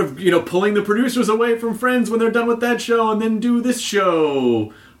 It's sort of pulling the producers away from Friends when they're done with that show, and then do this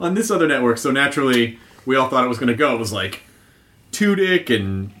show on this other network. So naturally, we all thought it was going to go. It was like Tudyk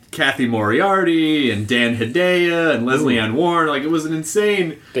and Kathy Moriarty and Dan Hedaya and Leslie Ann Warren. Like, it was an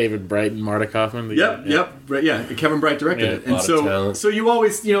insane. David Bright and Marta Kaufman. Yep. Right, yeah. Kevin Bright directed it. And a lot of talent. so you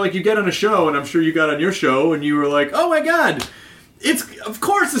always, like, you get on a show, and I'm sure you got on your show, and you were like, oh my God, of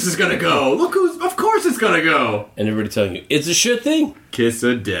course this is going to go. Of course it's going to go. And everybody telling you, it's a sure thing. Kiss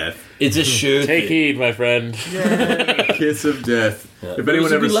of death. It's a sure Take thing. heed, my friend. Kiss of death. Yeah. If anyone it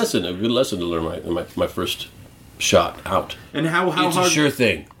was a ever... good lesson to learn my first shot out. And how It's hard... a sure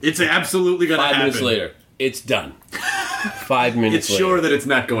thing. It's absolutely going to happen. 5 minutes later, it's done. 5 minutes It's later. sure that it's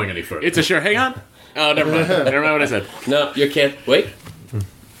not going any further. It's a sure. Hang on. Oh, never mind. Never mind what I said. No, you can't. Wait.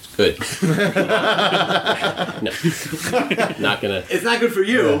 Good. No. Not gonna. It's not good for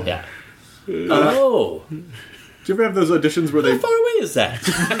you. Yeah. Oh. Do you ever have those auditions where How they... far away is that?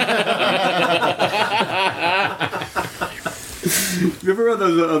 Have you ever had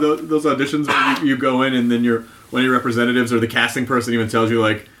those auditions where you go in and then one of your representatives or the casting person even tells you,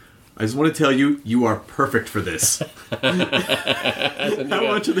 like, I just want to tell you, you are perfect for this. How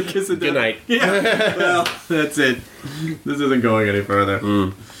much of the kiss of death? Good night. Yeah. Well, that's it. This isn't going any further.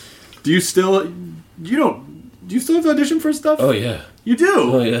 Do you still have to audition for stuff? Oh, yeah. You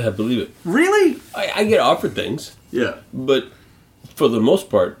do? Oh, yeah, I believe it. Really? I get offered things, Yeah. but for the most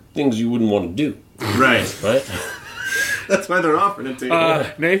part, things you wouldn't want to do. Right. Right? That's why they're offering it to you.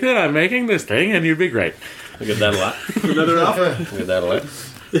 Nathan, I'm making this thing, and you'd be great. I get that a lot. Another offer. I get that a lot.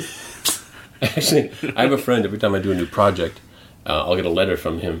 Actually, I have a friend, every time I do a new project, I'll get a letter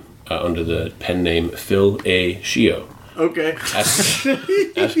from him under the pen name Phil A. Shio. Okay.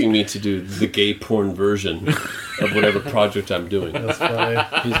 Asking me to do the gay porn version of whatever project I'm doing. That's funny.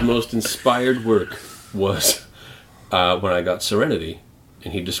 His most inspired work was when I got Serenity,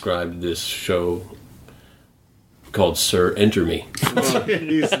 and he described this show called Sir Enter Me.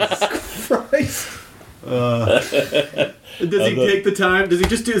 Jesus Christ. Does he take the time? Does he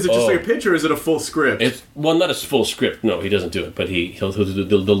just do? Is it just like a pitch, or is it a full script? It's not a full script. No, he doesn't do it, but he'll do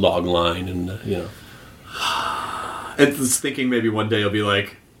the log line and And just thinking maybe one day he'll be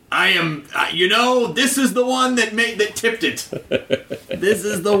like, I am, this is the one that tipped it. This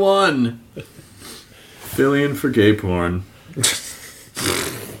is the one. Fillion for gay porn.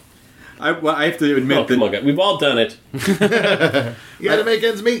 I have to admit come on, guys. We've all done it. You gotta make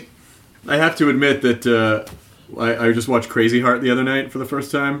ends meet. I have to admit that I just watched Crazy Heart the other night for the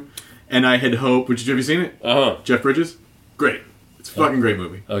first time, and I had hoped. Have you seen it? Jeff Bridges, great. It's a fucking great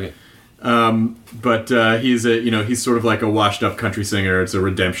movie. Okay. But he's sort of like a washed up country singer. It's a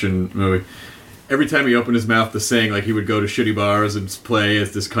redemption movie. Every time he opened his mouth to sing, like he would go to shitty bars and play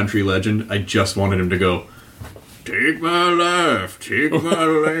as this country legend. I just wanted him to go, take my life, take my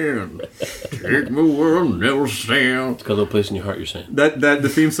land, take my world, never stand. It's got a little place in your heart, you're saying? That the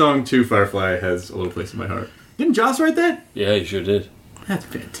theme song to Firefly has a little place in my heart. Didn't Joss write that? Yeah, he sure did. That's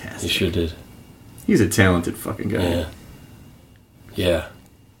He fantastic. sure did. He's a talented fucking guy. Yeah. Yeah.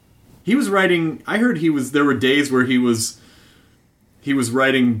 He was writing. I heard there were days where he was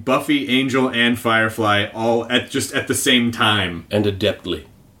writing Buffy, Angel, and Firefly all at the same time. And adeptly.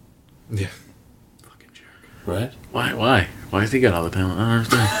 Yeah. Fucking jerk. Right? Why? Why does he get all the talent?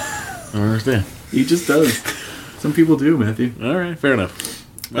 I don't understand. He just does. Some people do, Matthew. All right, fair enough.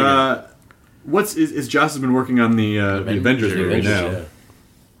 Is Joss has been working on the Avengers movie Avengers, now? yeah.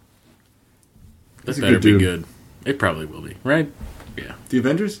 That a better good be dude. good. It probably will be, right? Yeah. The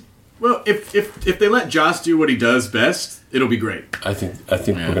Avengers? Well, if they let Joss do what he does best, it'll be great. I think we're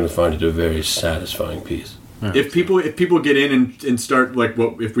going to find it a very satisfying piece. If people get in and start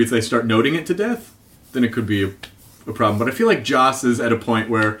if they start noting it to death, then it could be a problem. But I feel like Joss is at a point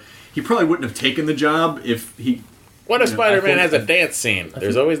where he probably wouldn't have taken the job if he. What if Spider-Man I has a dance scene?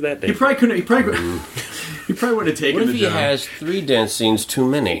 There's always that He dance. probably couldn't. He probably wouldn't have taken What if the he job. has 3 dance scenes too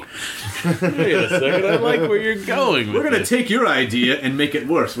many? Wait a second, I like where you're going with We're going to this. take your idea and make it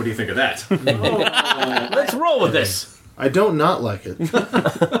worse. What do you think of that? Let's roll with this. I don't not like it.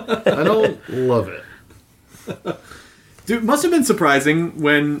 I don't love it. Dude, it must have been surprising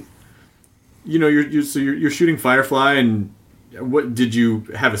when you're shooting Firefly and what did you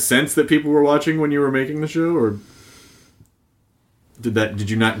have a sense that people were watching when you were making the show, or did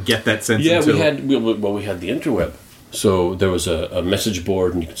you not get that sense? Yeah, until... we had the interweb, so there was a message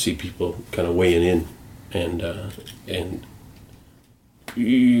board, and you could see people kind of weighing in, and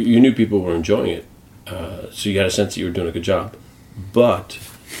you knew people were enjoying it, so you had a sense that you were doing a good job, but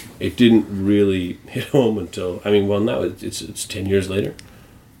it didn't really hit home until now it's 10 years later,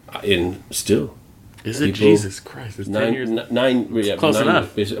 and still. Is it? Jesus Christ! It's 10 years. Close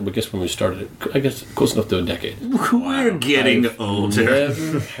enough. I guess when we started it, I guess close enough to a decade. We're getting older.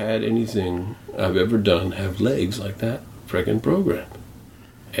 Never had anything I've ever done have legs like that friggin' program,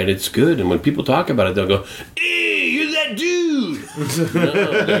 and it's good. And when people talk about it, they'll go, "Hey, you're that dude."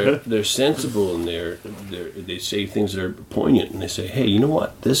 No, they're sensible, and they say things that are poignant, and they say, "Hey, you know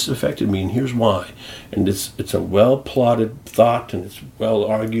what? This affected me, and here's why." And it's a well plotted thought, and it's well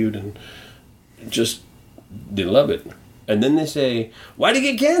argued, and just they love it. And then they say, "Why did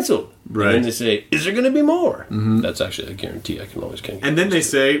it get canceled?" Right. And then they say, "Is there going to be more?" That's actually a guarantee. I can always cancel. And then they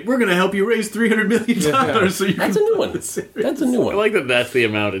say, "We're going to help you raise $300 million so you That's can a new put one. the series." That's a new I one. like that. That's the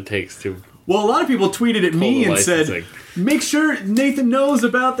amount it takes to. Well, a lot of people tweeted at me Total and said, licensing. "Make sure Nathan knows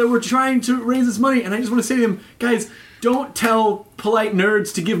about that we're trying to raise this money." And I just want to say to them, guys, don't tell polite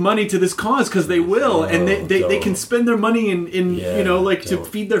nerds to give money to this cause, because they will, and they can spend their money in to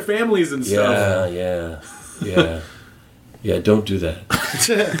feed their families and stuff. Yeah, don't do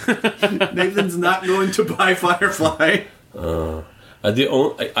that. Nathan's not going to buy Firefly.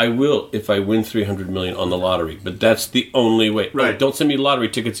 I will if I win $300 million on the lottery, but that's the only way. Right. Oh, don't send me lottery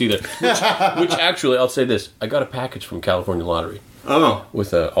tickets either. Which actually, I'll say this: I got a package from California Lottery Oh,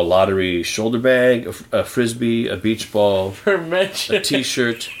 with a lottery shoulder bag, a frisbee, a beach ball, For mention. a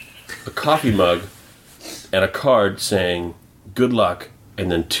T-shirt, a coffee mug, and a card saying "Good luck,"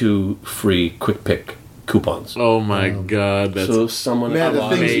 and then 2 free quick pick coupons. Oh my God! That's So someone Man, the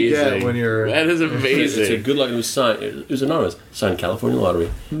things you get amazing. when you're... That is It said amazing. good luck. It was signed. It was anonymous. Signed California Lottery.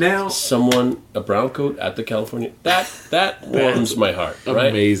 now Someone, a brown coat at the California. That warms my heart. Right?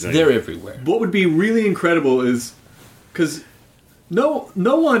 amazing. They're everywhere. what would be really incredible is because no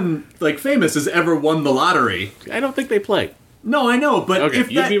one like famous has ever won the lottery. I don't think they play. No, I know, but Okay,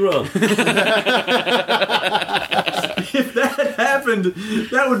 if You'd be wrong. if that happened,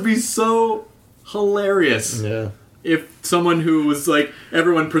 that would be so hilarious. Yeah. If someone who was like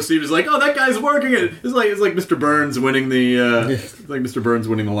everyone perceived as like, oh, that guy's working it. It's like Mr. Burns winning the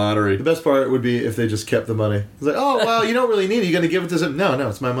lottery. The best part would be if they just kept the money. It's like, oh, well, you don't really need it. You're going to give it to some... No,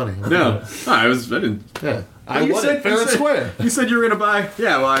 it's my money. No, I didn't. Yeah. I You won said- it fair you and said- square. You said you were gonna buy.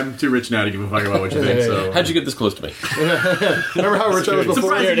 Yeah, well, I'm too rich now to give a fuck about what you think. So How'd you get this close to me? Remember how rich I was before?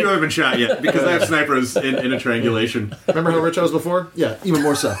 surprised you haven't been shot yet because I have snipers in a triangulation. Remember how rich I was before? Yeah, even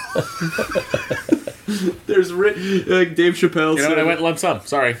more so. There's like Dave Chappelle. You know what? I went lump sum.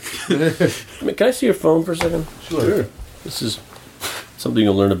 Sorry. I mean, can I see your phone for a second? Sure. This is something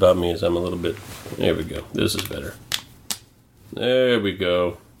you'll learn about me as I'm a little bit... There we go. This is better. There we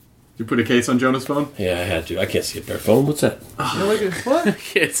go. You put a case on Jonah's phone. Yeah, I had to. I can't see a bare phone. What's that? What?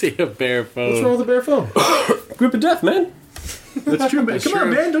 Can't see a bare phone. What's wrong with a bare phone? Grip of death, man. That's true, man. Come on,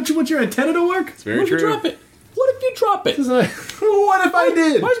 true. man. Don't you want your antenna to work? It's very What if you true. drop it? What if you drop it? What if I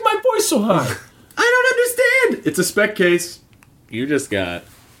did? Why is my voice so high? I don't understand. It's a spec case. You just got.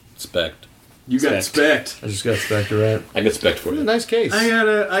 Spect. You got spec. I just got Spectre right. I got spect for you. Nice case. I got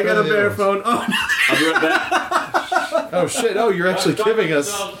a bare Yeah. phone. Oh, no. I'll be right back. Oh shit! Oh, you're actually giving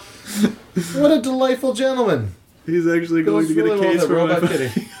us. What a delightful gentleman. He's actually going to get a case for my robot phone.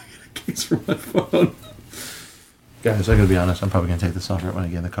 kitty. Case for my phone. Guys, I gotta be honest. I'm probably gonna take this off right when I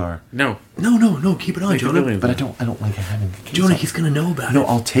get in the car. No. No. Keep it on, Jonah. But I don't like having the case. Jonah, on. he's gonna know about No, it.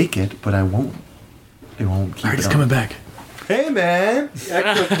 I'll take it, but I won't. It won't keep All right, it he's on. coming back. Hey, man.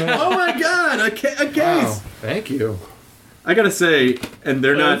 Oh my god, a case. Wow. Thank you. I gotta say, and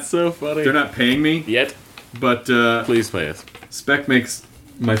they're That's so funny. not paying me, Yet. but Please play us. Spec makes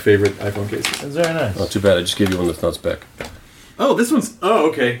my favorite iPhone case. That's very nice. Oh, too bad. I just gave you one that's not spec. Oh, this one's. Oh,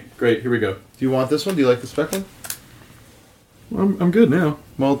 okay, great. Here we go. Do you want this one? Do you like the spec one? Well, I'm good now.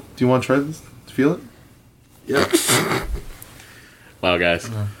 Well, do you want to try this? Feel it? Yep. Wow, guys.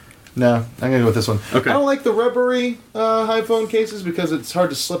 No, I'm gonna go with this one. Okay. I don't like the rubbery iPhone cases because it's hard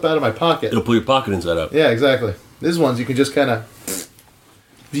to slip out of my pocket. It'll pull your pocket inside out. Yeah, exactly. These ones you can just kind of.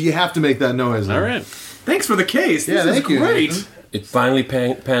 You have to make that noise. All right. Thanks for the case. Yeah, This is thank you, great. Nathan. It finally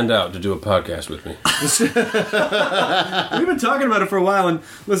panned out to do a podcast with me. We've been talking about it for a while, and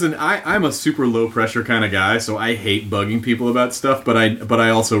listen, I'm a super low pressure kind of guy, so I hate bugging people about stuff. But I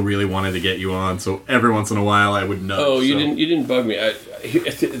also really wanted to get you on, so every once in a while I would know. Oh, you didn't bug me.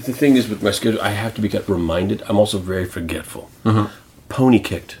 The thing is with my schedule, I have to be kept reminded. I'm also very forgetful. Pony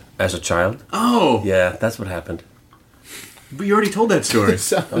kicked as a child. Oh, Yeah, that's what happened. but you already told that story. It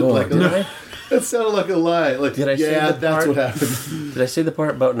sounded Oh, like a did lie. I? That sounded like a lie. Like, Did I say yeah, the that's part? what happened. Did I say the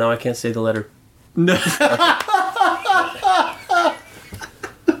part about now I can't say the letter? No.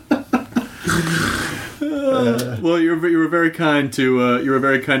 Well, you were very kind to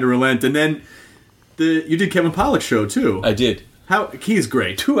relent, and then you did Kevin Pollak's show too. I did. He's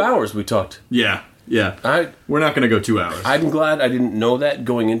great. 2 hours we talked. Yeah. We're not going to go 2 hours. I'm glad I didn't know that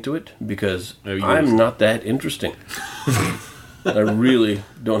going into it because you I'm just- not that interesting. I really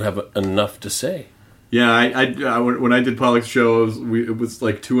don't have enough to say. Yeah, I when I did Pollak's show, it was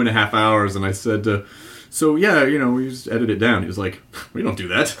like 2.5 hours, and I said, so yeah, we just edit it down. He was like, we don't do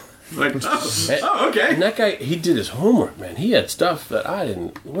that. I'm like, oh, okay. And that guy, he did his homework, man. He had stuff that I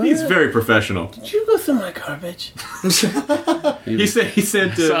didn't. What? He's very professional. Did you go through my garbage? He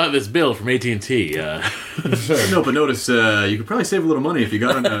said. Saw this bill from AT&T. No, but notice you could probably save a little money if you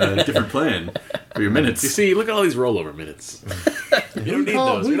got on a different plan for your minutes. You see, look at all these rollover minutes. You don't need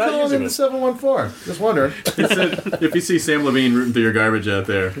those. Who You're not calling using in the them. 714? Just wondering. He said, if you see Sam Levine rooting through your garbage out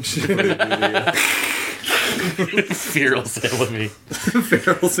there, Feral Salami.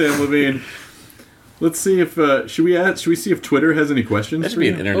 feral Sam Levine. Let's see if should we see if Twitter has any questions? That should for be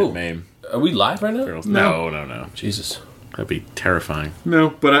you? an internet Oh. meme. Are we live right now? Feral- No. No. Jesus. That'd be terrifying. No,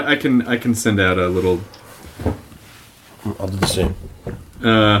 but I can send out a little I'll do the same.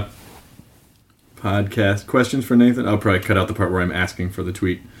 podcast questions for Nathan. I'll probably cut out the part where I'm asking for the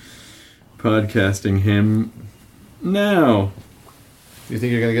tweet. Podcasting him now. You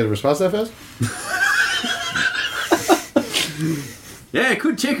think you're going to get a response that fast? Yeah, it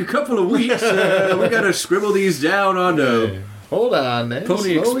could take a couple of weeks. We gotta scribble these down on Hold on, man.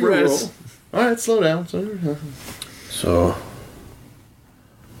 Pony Slowly Express. roll. All right, slow down. So,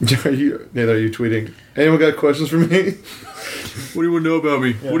 Are you tweeting? Anyone got questions for me? What do you want to know about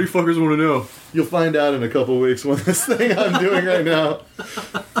me? What do you fuckers want to know? You'll find out in a couple of weeks when this thing I'm doing right now.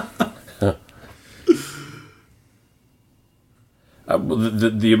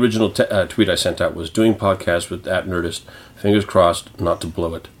 the original tweet I sent out was doing podcast with @Nerdist. Fingers crossed not to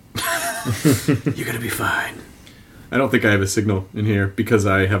blow it. You're gonna be fine. I don't think I have a signal in here because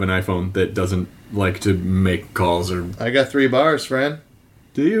I have an iPhone that doesn't like to make calls or. I got 3 bars, friend,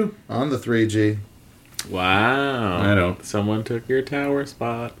 Do you? on the 3G. Wow. I don't. Someone took your tower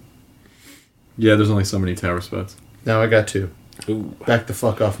spot. Yeah, there's only so many tower spots. Now I got 2. Ooh. Back the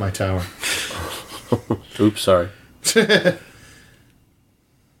fuck off my tower. Oops, sorry.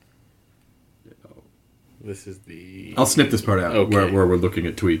 This is the... I'll snip this part out Okay. where we're looking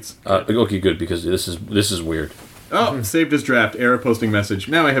at tweets. Okay, good because this is weird. Oh, saved as draft. Error posting message.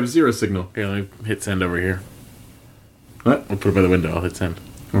 Now I have 0 signal. Here, let me hit send over here. What? I'll put it by the window. I'll hit send.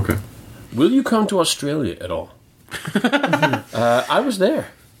 Okay. Will you come to Australia at all? I was there.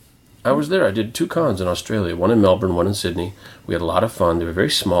 I did 2 cons in Australia, one in Melbourne, one in Sydney. We had a lot of fun. They were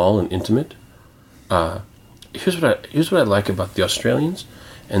very small and intimate. Here's what I like about the Australians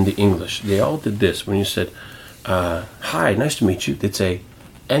and the English. They all did this. When you said, hi, nice to meet you, they'd say,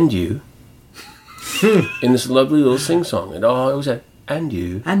 and you, in this lovely little sing-song. And it was like, and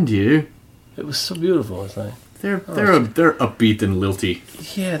you. And you. It was so beautiful. It's like, They're upbeat and lilty.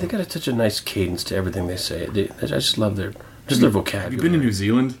 yeah, they got such a nice cadence to everything they say. I just love their vocabulary. Have you been to New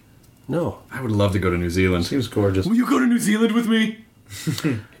Zealand? No. I would love to go to New Zealand. Seems gorgeous. Will you go to New Zealand with me?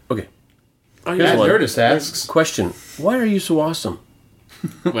 Okay. Oh, That one. Nerdist asks. Question. Why are you so awesome?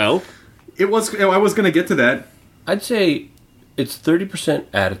 Well, I was going to get to that. I'd say it's 30%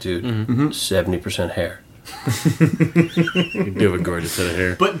 attitude, 70% hair. you do have a gorgeous set of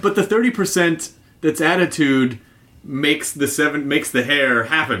hair. But the 30% that's attitude makes the hair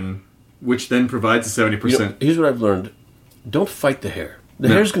happen, which then provides the 70%. You know, here's what I've learned. Don't fight the hair. The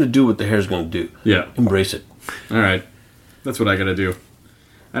hair's going to do what the hair's going to do. Yeah. Embrace it. All right. That's what I got to do.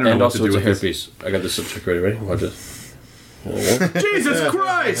 I don't know And what also, to do it's a with this. hairpiece. I got this subject ready. Ready? Watch this. There we go. Jesus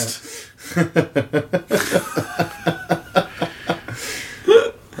Christ!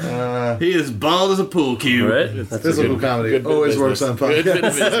 He is bald as a pool cue. Right? That's Physical comedy good always business. works on Good bit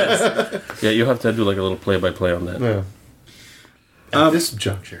of podcasts. business. Yeah, you'll have to do like a little play-by-play on that. Yeah. At this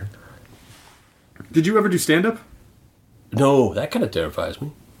juncture. Did you ever do stand-up? No, that kind of terrifies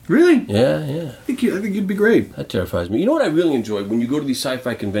me. Really? Yeah. I think you'd be great. That terrifies me. You know what I really enjoy? When you go to these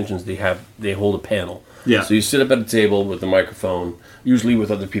sci-fi conventions, they hold a panel. Yeah. So you sit up at a table with a microphone, usually with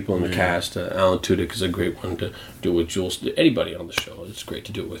other people in the cast. Alan Tudyk is a great one to do it with. Jules, anybody on the show, it's great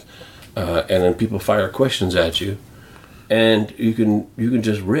to do it with. And then people fire questions at you, and you can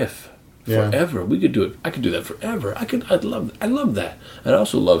just riff Yeah. forever. We could do it. I could do that forever. I love that. I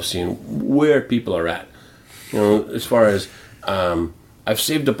also love seeing where people are at. You know, as far as I've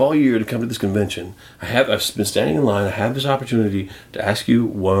saved up all year to come to this convention. I've been standing in line. I have this opportunity to ask you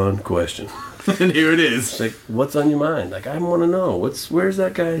one question. And here it is. It's like, what's on your mind? Like, I want to know. Where's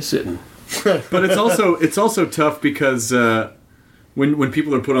that guy sitting? But it's also tough because when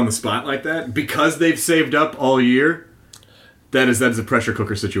people are put on the spot like that, because they've saved up all year, that is a pressure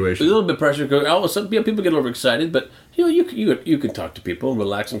cooker A situation. little bit pressure. Some people get overexcited, but you know, you can talk to people,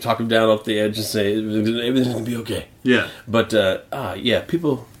 relax them, talk them down off the edge, and say everything's gonna be okay. Yeah. But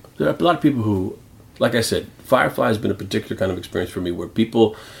people. There are a lot of people who, like I said, Firefly has been a particular kind of experience for me, where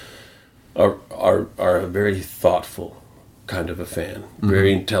people are a very thoughtful kind of a fan,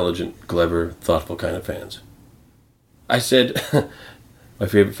 very intelligent, clever, thoughtful kind of fans. I said, my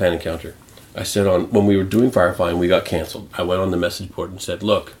favorite fan encounter. I said when we were doing Firefly and we got canceled, I went on the message board and said,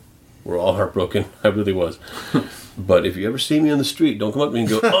 look, we're all heartbroken. I really was. But if you ever see me on the street, don't come up to me and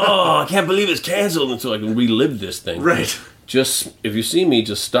go, oh, I can't believe it's canceled, until I can relive this thing. Right. Just, if you see me,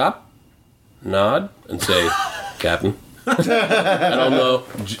 just stop, nod, and say, Captain. And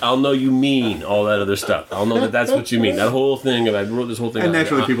I'll know you mean all that other stuff. I'll know that's what you mean. That whole thing, I wrote this whole thing. And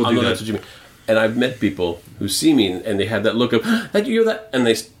naturally people I'll do know that. That's what you mean. And I've met people who see me and they have that look of, did you hear that? And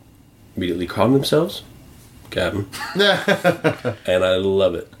they immediately calm themselves, Captain. And I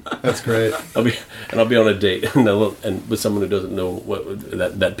love it. That's great. I'll be on a date and with someone who doesn't know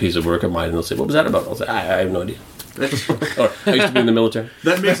what that piece of work of mine, and they'll say, "What was that about?" I'll say, "I have no idea." Or, I used to be in the military.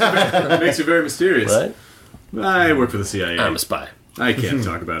 That makes you very mysterious. Right? I work for the CIA. I'm a spy. I can't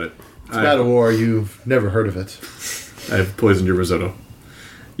talk about it. It's about a war. You've never heard of it. I've poisoned your risotto.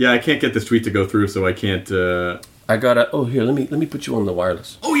 Yeah, I can't get this tweet to go through, so I can't. I got here. Let me put you on the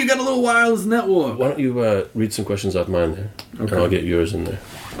wireless. Oh, you got a little wireless network. Why don't you read some questions off mine there? Okay. And I'll get yours in there.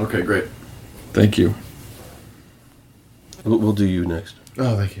 Okay, great. Thank you. We'll do you next.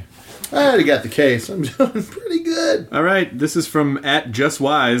 Oh, thank you. I already got the case. I'm doing pretty good. All right, this is from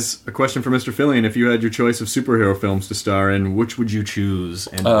 @JustWise. A question for Mr. Fillion. If you had your choice of superhero films to star in, which would you choose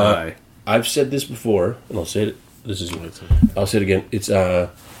and why? I've said this before, and I'll say it. I'll say it again. It's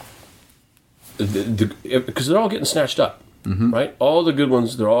because they're all getting snatched up, right? All the good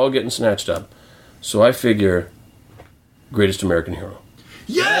ones, they're all getting snatched up. So I figure, Greatest American Hero.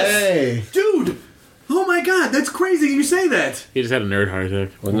 Yes, Hey. dude. Oh my God, that's crazy! You say that. He just had a nerd heart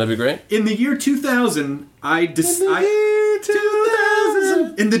attack. Wouldn't that be great? In the year 2000,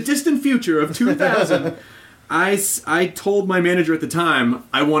 in the distant future of 2000, I told my manager at the time,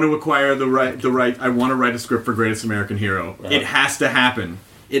 I want to acquire the right. I want to write a script for Greatest American Hero. It has to happen.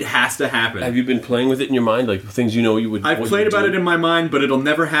 It has to happen. Have you been playing with it in your mind, like things you know you would? I've played about it in my mind, but it'll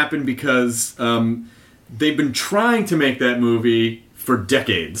never happen because they've been trying to make that movie for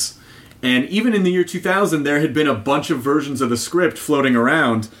decades. And even in the year 2000, there had been a bunch of versions of the script floating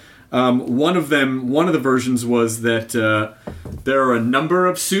around. One of the versions was that there are a number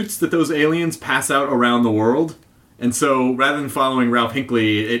of suits that those aliens pass out around the world. And so rather than following Ralph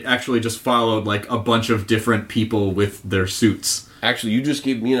Hinckley, it actually just followed like a bunch of different people with their suits. Actually, you just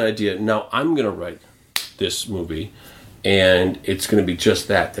gave me an idea. Now I'm going to write this movie, and it's going to be just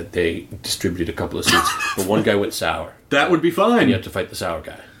that they distributed a couple of suits, but one guy went sour. That would be fine. And you have to fight the sour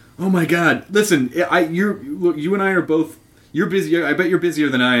guy. Oh my God! Listen, you and I are both. You're busy. I bet you're busier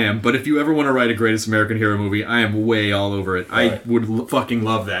than I am. But if you ever want to write a Greatest American Hero movie, I am way all over it. I would fucking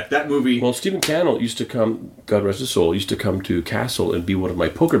love that. That movie. Well, Stephen Cannell used to come, God rest his soul, used to come to Castle and be one of my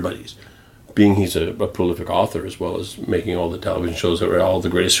poker buddies. Being he's a prolific author as well as making all the television shows that were all the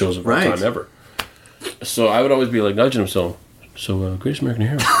greatest shows of all time ever. So I would always be like nudging him. So Greatest American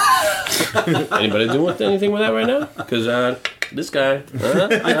Hero. Anybody doing anything with that right now? Because this guy.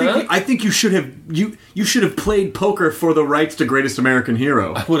 I think you should have played poker for the rights to Greatest American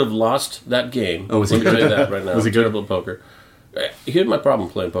Hero. I would have lost that game. Oh, was he Let me good? tell you that right now. Was he I'm good? terrible at poker. Here's my problem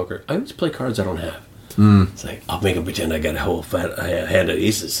playing poker. I always play cards I don't have. It's like, I'll make him pretend I got a whole hand of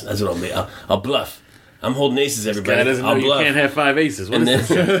aces. That's what I'll make. I'll bluff. I'm holding aces, everybody. Guy doesn't know I'll you bluff. can't have 5 aces. What And is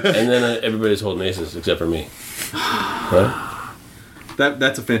then, this? and then everybody's holding aces except for me. Right?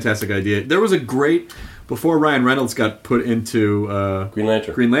 That's a fantastic idea. There was a great before Ryan Reynolds got put into Green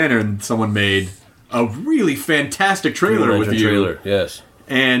Lantern. Green Lantern, someone made a really fantastic trailer Green with Lantern you. trailer, yes.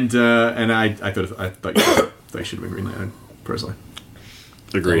 And I thought you should have been Green Lantern personally.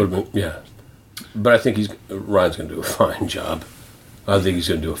 Agreed. Yeah. But I think Ryan's going to do a fine job. I think he's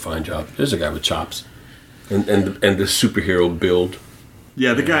going to do a fine job. There's a guy with chops. And the superhero build.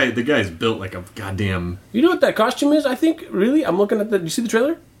 Yeah, the guy's built like a goddamn. You know what that costume is? I think, really? I'm looking at that. You see the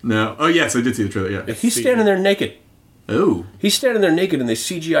trailer? No. Oh yes, I did see the trailer. Yeah. He's standing there naked. Oh. He's standing there naked, and they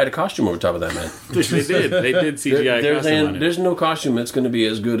CGI'd a costume over top of that man. They did. They did CGI costume on him. There's no costume that's going to be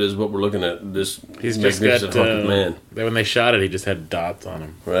as good as what we're looking at. This He's just magnificent got hunk of man, when they shot it, he just had dots on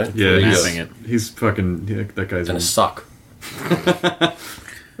him. right? Yeah, There you he's, go. it. he's fucking... Yeah, that guy's And a sock,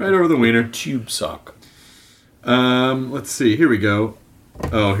 right over the wiener. tube sock. Let's see. Here we go.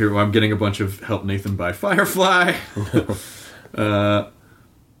 Oh, here I'm getting a bunch of Help Nathan by Firefly.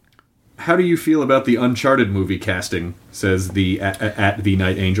 How do you feel about the Uncharted movie casting? Says the at the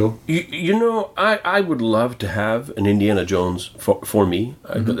Night Angel. You know, I would love to have an Indiana Jones for me.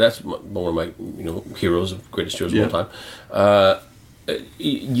 That's one of my heroes, greatest heroes of all time.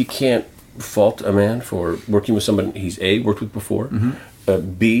 You can't fault a man for working with somebody he's worked with before.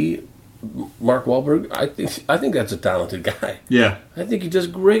 B, Mark Wahlberg. I think that's a talented guy. Yeah. I think he does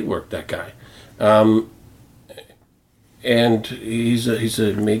great work. That guy. And he's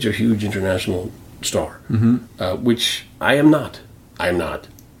a major, huge international star, which I am not. I am not.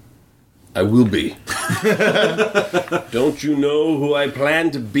 I will be. Don't you know who I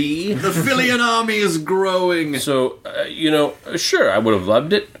plan to be? The Filian army is growing. So, sure, I would have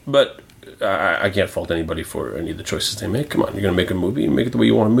loved it, but I can't fault anybody for any of the choices they make. Come on, you're going to make a movie, make it the way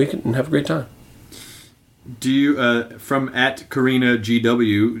you want to make it, and have a great time. Do you, from at Karina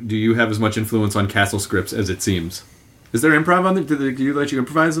GW, do you have as much influence on Castle scripts as it seems? Is there improv on the? Do you let you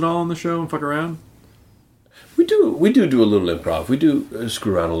improvise at all on the show and fuck around? We do a little improv. We do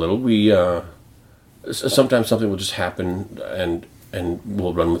screw around a little. We sometimes something will just happen and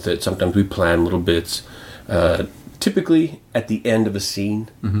we'll run with it. Sometimes we plan little bits. Typically at the end of a scene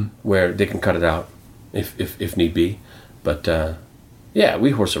where they can cut it out if need be. But yeah, we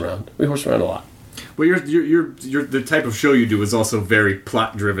horse around. We horse around a lot. Well, you're the type of show you do is also very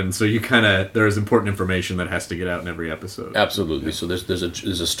plot driven. So you there's important information that has to get out in every episode. Absolutely. So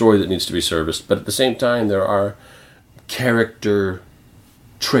there's a story that needs to be serviced, but at the same time there are character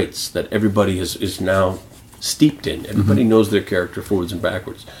traits that everybody is now steeped in. Everybody knows their character forwards and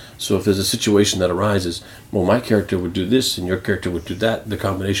backwards. So if there's a situation that arises, well, my character would do this and your character would do that. The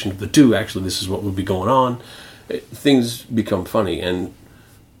combination of the two, actually, this is what would be going on. Things become funny and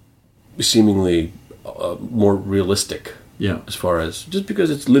seemingly more realistic. Yeah. As far as just because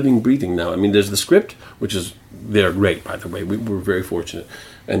it's living, breathing now. I mean, there's the script, which is they're great, by the way. We're very fortunate,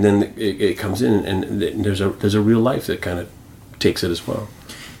 and then it comes in, and there's a real life that kind of takes it as well.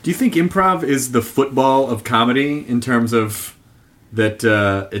 Do you think improv is the football of comedy in terms of that?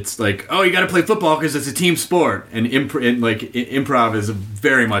 It's like, oh, you got to play football because it's a team sport, and improv is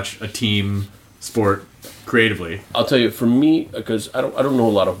very much a team sport creatively. I'll tell you, for me, because I don't know a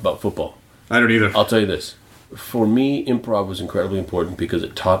lot about football. I don't either. I'll tell you this. For me, improv was incredibly important because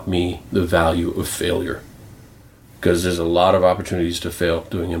it taught me the value of failure. Because there's a lot of opportunities to fail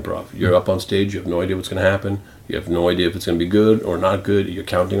doing improv. You're up on stage, you have no idea what's going to happen. You have no idea if it's going to be good or not good. You're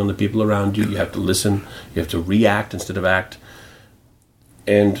counting on the people around you. You have to listen. You have to react instead of act.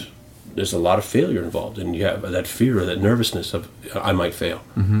 And there's a lot of failure involved. And you have that fear or that nervousness of, I might fail.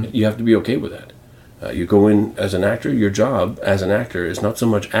 You have to be okay with that. You go in as an actor, your job as an actor is not so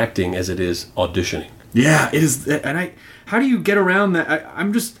much acting as it is auditioning. Yeah, it is. And how do you get around that?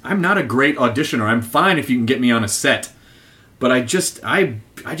 I'm not a great auditioner. I'm fine if you can get me on a set, but I just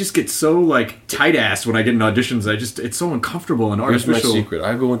get so like tight-assed when I get in auditions. it's so uncomfortable and artificial. Here's my secret.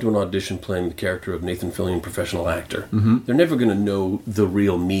 I go into an audition playing the character of Nathan Fillion, professional actor. They're never going to know the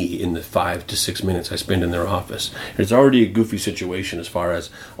real me in the 5 to 6 minutes I spend in their office. It's already a goofy situation as far as,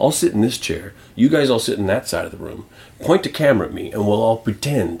 I'll sit in this chair, you guys all sit in that side of the room, point the camera at me, and we'll all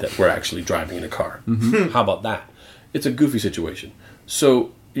pretend that we're actually driving in a car. How about that? It's a goofy situation.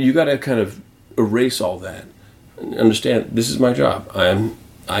 So you got to kind of erase all that and understand, this is my job.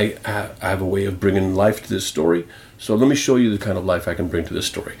 I have a way of bringing life to this story, so let me show you the kind of life I can bring to this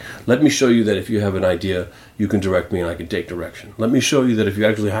story. Let me show you that if you have an idea, you can direct me and I can take direction. Let me show you that if you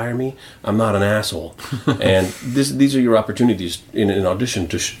actually hire me, I'm not an asshole. And these are your opportunities in an audition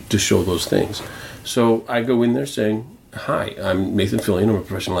to show those things. So I go in there saying, hi, I'm Nathan Fillion, I'm a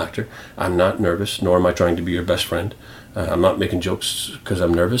professional actor. I'm not nervous, nor am I trying to be your best friend. I'm not making jokes because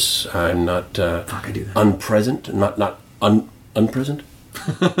I'm nervous. I'm not I do that. unpresent, unpresent.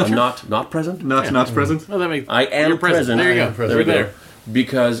 I'm not present. Not present. Well, that makes I am you're present. There you go. There we There. go.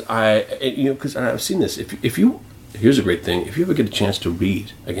 Because because I've seen this. If you here's a great thing. If you ever get a chance to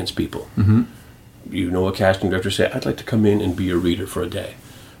read against people, a casting director say, I'd like to come in and be your reader for a day.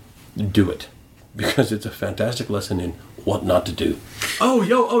 Do it. Because it's a fantastic lesson in what not to do.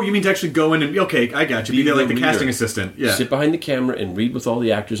 You mean to actually go in and, okay, I got you. Be there like the casting assistant. Yeah. Sit behind the camera and read with all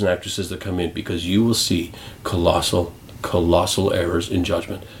the actors and actresses that come in, because you will see colossal errors in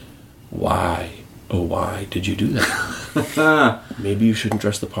judgment. Why Oh, why did you do that? Maybe you shouldn't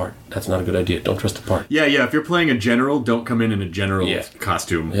dress the part. That's not a good idea. Don't dress the part. Yeah. If you're playing a general, don't come in a general Yeah.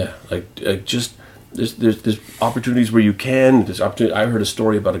 costume. Yeah, like just there's opportunities where you can. There's opportunity. I heard a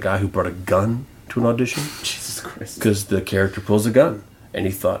story about a guy who brought a gun to an audition Jesus Christ. because the character pulls a gun, and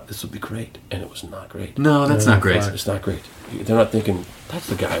he thought this would be great, and it was not great. No, that's not great. It's not great. They're not thinking that's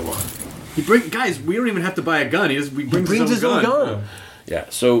the guy I want. Guys, we don't even have to buy a gun. He brings His own gun. Yeah,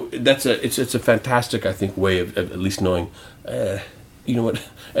 so it's a fantastic, I think, way of at least knowing, you know what,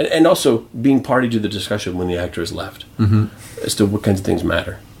 and also being party to the discussion when the actor has left as to what kinds of things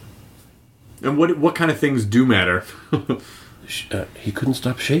matter. And what kind of things do matter? He couldn't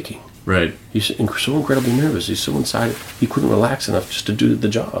stop shaking. Right. He's so incredibly nervous. He's so inside. He couldn't relax enough just to do the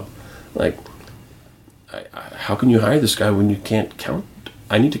job. Like, how can you hire this guy when you can't count?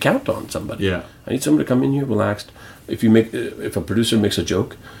 I need to count on somebody. Yeah. I need somebody to come in here relaxed. If a producer makes a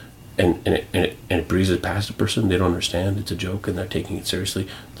joke, and it breezes past a person, they don't understand it's a joke, and they're taking it seriously.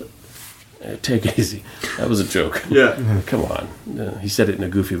 Take it easy. That was a joke. Yeah. Come on. He said it in a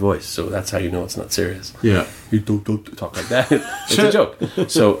goofy voice, so that's how you know it's not serious. Yeah. You don't talk like that. It's a joke.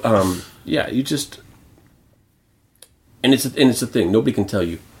 So, yeah, you just... And it's a thing. Nobody can tell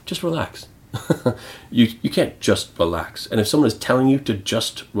you, just relax. You can't just relax. And if someone is telling you to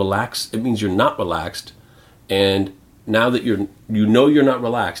just relax, it means you're not relaxed. And now that you're not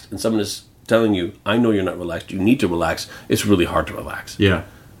relaxed, and someone is telling you, I know you're not relaxed, you need to relax, it's really hard to relax. Yeah.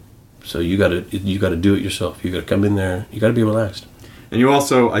 So you gotta do it yourself. You gotta come in there. You gotta be relaxed. And you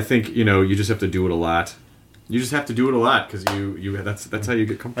also, I think, you just have to do it a lot. You just have to do it a lot because that's how you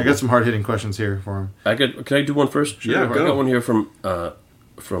get comfortable. I got some hard-hitting questions here for him. Can I do one first? Sure, I go. got one here from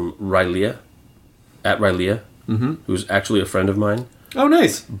Rylea, at Rylea, who's actually a friend of mine. Oh,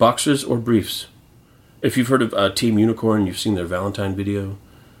 nice. Boxers or briefs? If you've heard of Team Unicorn, you've seen their Valentine video.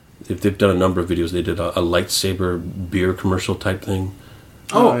 They've done a number of videos. They did a lightsaber beer commercial type thing.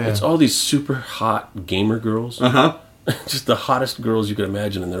 Oh, yeah. It's all these super hot gamer girls. Uh-huh. Just the hottest girls you could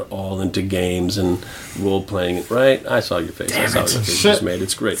imagine, and they're all into games and role-playing. Right? I saw your face. I saw your face you just made.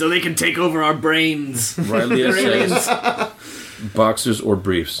 It's great. So they can take over our brains. Rylea says, boxers or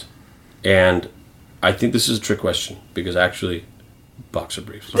briefs? And I think this is a trick question, because actually, boxer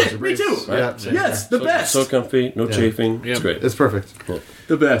briefs. Me too. Right? Yeah. Yes, the best. So comfy, no chafing. It's great. It's perfect.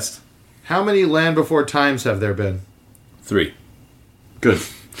 The best. How many Land Before Times have there been? 3. Good.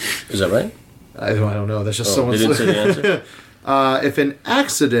 Is that right? I don't know. That's just They didn't say the answer? If an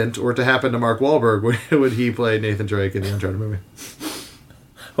accident were to happen to Mark Wahlberg, would he play Nathan Drake in the Uncharted movie?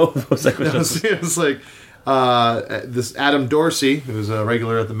 Oh, what was that question? It was like this Adam Dorsey, who's a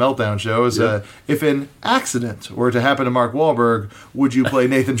regular at the Meltdown show, is if an accident were to happen to Mark Wahlberg, would you play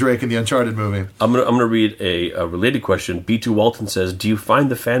Nathan Drake in the Uncharted movie? I'm gonna read a related question. B2 Walton says, do you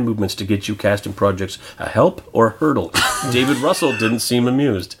find the fan movements to get you cast in projects a help or a hurdle? David Russell didn't seem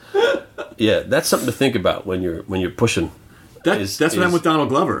amused. Yeah, that's something to think about when you're pushing. That's what happened with Donald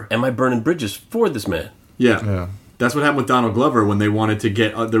Glover. Am I burning bridges for this man? Yeah. That's what happened with Donald Glover when they wanted to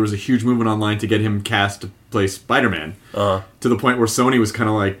get... there was a huge movement online to get him cast to play Spider-Man. To the point where Sony was kind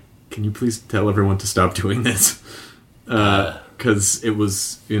of like, can you please tell everyone to stop doing this? Because it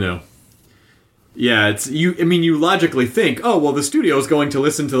was, Yeah, it's... you logically think, oh, well, the studio is going to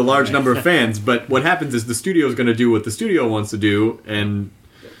listen to the large number of fans, but what happens is the studio is going to do what the studio wants to do, and...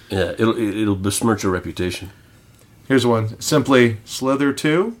 Yeah, it'll besmirch your reputation. Here's one. Simply, Slither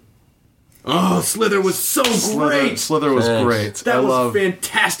 2? Oh, Slither was so great! Slither was Thanks. great. That was a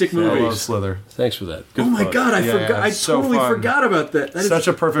fantastic movie. I love Slither. Thanks for that. Good Oh my thought. god, I Yeah, forgot. yeah, I it's so totally fun. forgot about that. That Such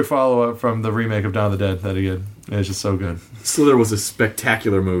a perfect follow-up from the remake of Dawn of the Dead that he did. It's just so good. Slither was a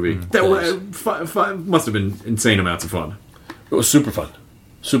spectacular movie. That must have been insane amounts of fun. It was super fun.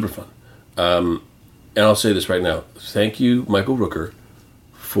 Super fun. And I'll say this right now. Thank you, Michael Rooker,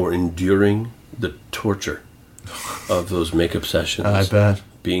 for enduring the torture of those makeup sessions. I bet.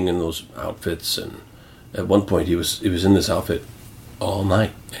 Being in those outfits, and at one point he was in this outfit all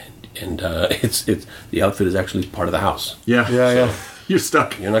night, and it's the outfit is actually part of the house. Yeah. You're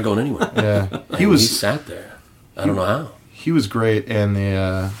stuck. You're not going anywhere. Yeah. He sat there. I don't know how. He was great in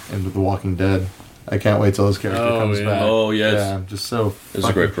the Walking Dead. I can't wait till his character comes yeah. back. Oh, yes. Yeah, just so. It's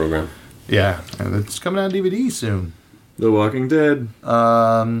a great program. Yeah, and it's coming out on DVD soon. The Walking Dead.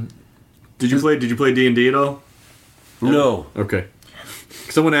 Did you play D&D at all? No. Okay.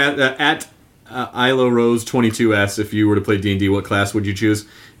 Someone at Ilo Rose 22 asks if you were to play D&D, what class would you choose?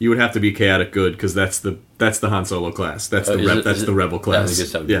 You would have to be chaotic good because that's the Han Solo class. That's the the rebel class. I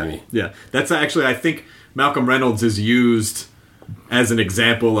guess that would be me. Yeah. That's actually, I think Malcolm Reynolds is used as an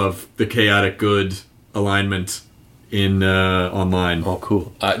example of the chaotic good alignment in online. Oh,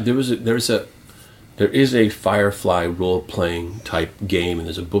 cool. There was a There is a Firefly role-playing type game, and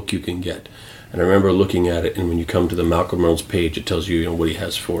there's a book you can get. And I remember looking at it, and when you come to the Malcolm Reynolds page, it tells you, what he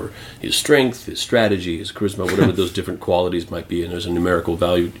has for his strength, his strategy, his charisma, whatever those different qualities might be, and there's a numerical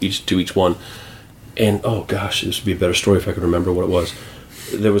value to each one. And, oh gosh, this would be a better story if I could remember what it was.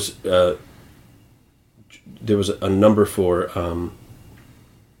 There was a number for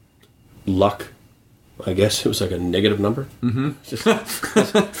luck. I guess it was like a negative number. Mm-hmm.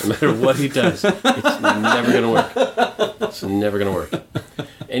 No matter what he does, it's never going to work. It's never going to work.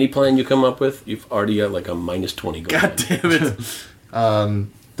 Any plan you come up with, you've already got like a minus 20 going. God damn it.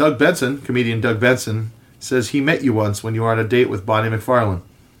 Doug Benson, comedian Doug Benson, says he met you once when you were on a date with Bonnie McFarlane.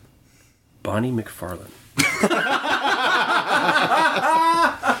 Bonnie McFarlane.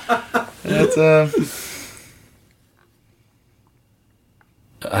 That's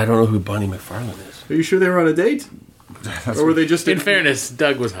I don't know who Bonnie McFarlane is. Are you sure they were on a date? Or were they just In fairness,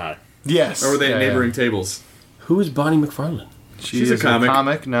 Doug was hot. Yes. Or were they at Yeah, neighboring tables? Who is Bonnie McFarlane? She's a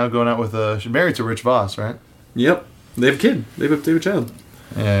comic. now going out with she's married to Rich Voss, right? Yep. They have a kid. They have a child.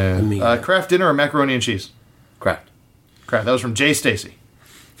 Yeah. I mean- Kraft dinner or macaroni and cheese? Kraft. Kraft. That was from Jay Stacy.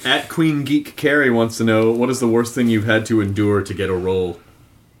 At Queen Geek Carrie wants to know, what is the worst thing you've had to endure to get a role?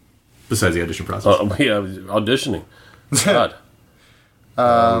 Besides the audition process. Auditioning. God.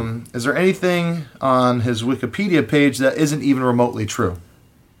 Is there anything on his Wikipedia page that isn't even remotely true?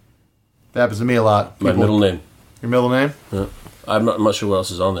 That happens to me a lot. My middle name. Your middle name? Yeah. I'm not sure what else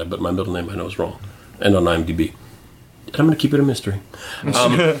is on there, but my middle name I know is wrong. And on IMDb. And I'm going to keep it a mystery.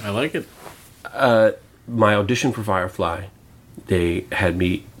 I like it. My audition for Firefly, they had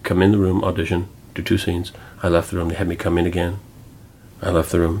me come in the room, audition, do 2 scenes. I left the room. They had me come in again. I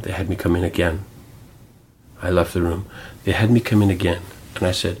left the room. They had me come in again. I left the room. They had me come in again. And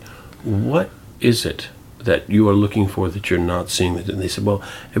I said, what is it that you are looking for that you're not seeing? And they said, well,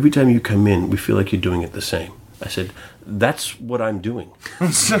 every time you come in, we feel like you're doing it the same. I said, that's what I'm doing.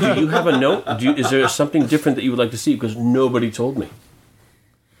 Do you have a note? Is there something different that you would like to see? Because nobody told me.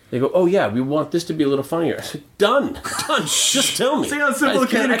 They go, oh yeah, we want this to be a little funnier. I said, done. Just tell me. See how simple the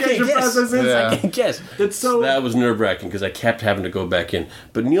communication process is? I can't guess. That was nerve-wracking because I kept having to go back in.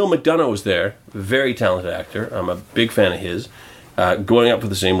 But Neil McDonough was there, very talented actor. I'm a big fan of his, going up for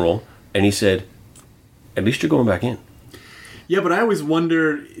the same role. And he said, at least you're going back in. Yeah, but I always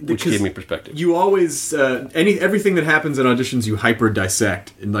wonder... Which gave me perspective. You always... everything that happens in auditions, you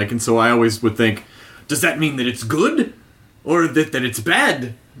hyper-dissect. And so I always would think, does that mean that it's good? Or that it's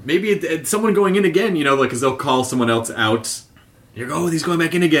bad? Maybe it's someone going in again, because they'll call someone else out. You go, oh, he's going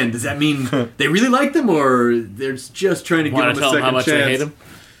back in again. Does that mean they really like them, or they're just trying to give him a second how much chance? they hate him?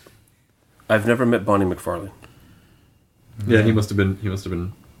 I've never met Bonnie McFarlane. Yeah, he must have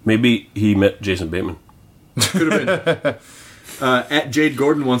been. Maybe he met Jason Bateman. Could have been. At Jade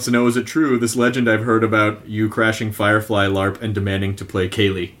Gordon wants to know, is it true, this legend I've heard about you crashing Firefly LARP and demanding to play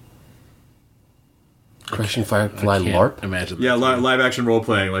Kaylee? Crashing Firefly LARP? Imagine that. Yeah, live action role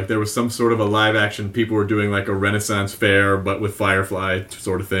playing. Like there was some sort of a live action. People were doing like a Renaissance fair, but with Firefly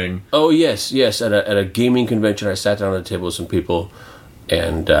sort of thing. Oh yes. At a gaming convention, I sat down at a table with some people,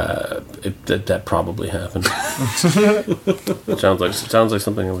 and that probably happened. It sounds like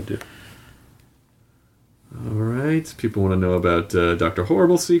something I would do. All right. People want to know about Dr.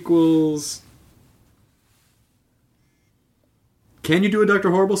 Horrible sequels. Can you do a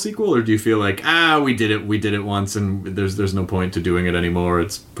Dr. Horrible sequel, or do you feel like, we did it once, and there's no point to doing it anymore?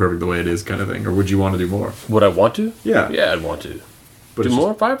 It's perfect the way it is, kind of thing. Or would you want to do more? Would I want to? Yeah. Yeah, I'd want to. But do it's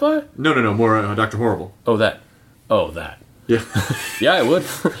more Firefly? No, more Dr. Horrible. Oh, that. Yeah. Yeah, I would.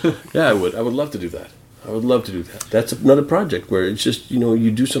 Yeah, I would. I would love to do that. I would love to do that. That's another project where it's just,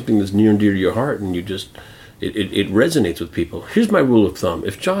 you do something that's near and dear to your heart, and you just, it resonates with people. Here's my rule of thumb.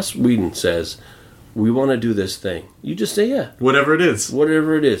 If Joss Whedon says, we want to do this thing, you just say yeah. Whatever it is.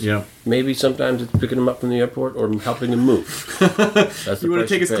 Whatever it is. Yeah. Maybe sometimes it's picking him up from the airport or helping him move. That's You want to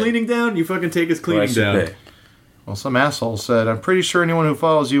take his cleaning down? You fucking take his cleaning down. Well, some asshole said, I'm pretty sure anyone who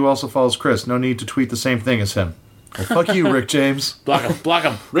follows you also follows Chris. No need to tweet the same thing as him. Well, fuck you, Rick James. Block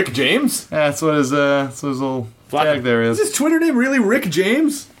him. Rick James? Yeah, that's what his little tag there Is is. his Twitter name really Rick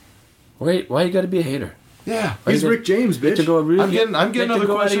James? Wait, why you got to be a hater? Yeah. He's Rick James, bitch. To go really I'm getting other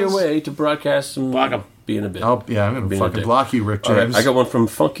go out of your questions. way to broadcast some Block 'em. being a bit. Oh, yeah, I'm going to Being a fucking dick. block you, Rick All James. right, I got one from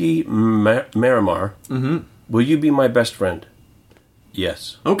Funky Marimar. Mm-hmm. Will you be my best friend?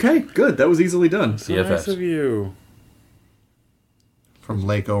 Yes. Okay, good. That was easily done. CFS. Nice of you. From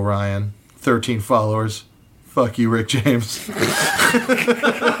Lake Orion. 13 followers. Fuck you, Rick James.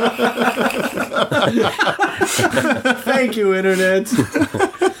 Thank you, Internet.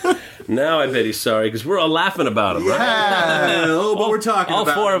 Now I bet he's sorry because we're all laughing about him, right? Oh, but we're talking All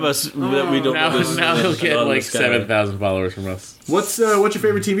about four of us that we don't. Now he'll get like anonymous guy. 7,000 followers from us. What's your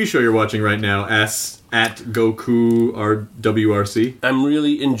favorite TV show you're watching right now? At Goku WRC. I'm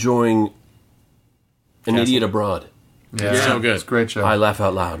really enjoying An Idiot Abroad. Yeah, So good. It's a great show. I laugh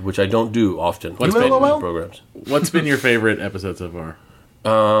out loud, which I don't do often. What's in been- these programs? What's been your favorite episode so far?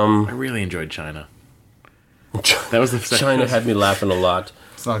 I really enjoyed China. That was the second China had me laughing a lot.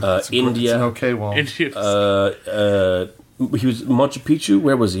 It's not, India. It's an okay wall. He was Machu Picchu.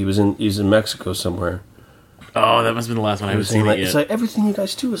 Where was he? He's in Mexico somewhere. Oh, that must have been the last one. I haven't seen it It's yet. like everything you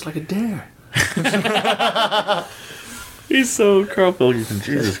guys do is like a dare. He's so Carl Pilkington.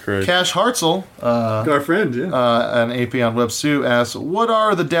 Jesus Christ. Cash Hartzell, Our friend, yeah. an AP on Web2, asks, what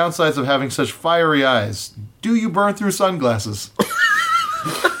are the downsides of having such fiery eyes? Do you burn through sunglasses?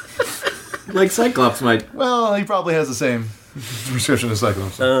 Like Cyclops might. Well, he probably has the same prescription as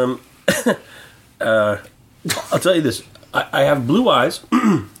Cyclops. I'll tell you this. I have blue eyes.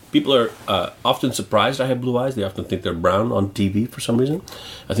 People are often surprised I have blue eyes. They often think they're brown on TV for some reason.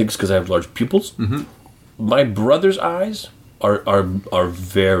 I think it's because I have large pupils. Mm-hmm. My brother's eyes are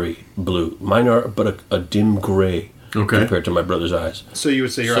very blue. Mine are but a dim gray compared to my brother's eyes. So you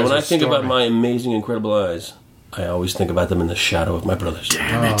would say your So eyes when are I think about stormy. my amazing, incredible eyes, I always think about them in the shadow of my brother's.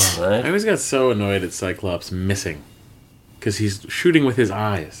 Damn it. I Right? always got so annoyed at Cyclops missing. Because he's shooting with his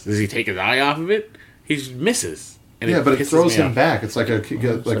eyes. Does he take his eye off of it? He just misses. And Yeah, but it pisses throws me him off. back. It's like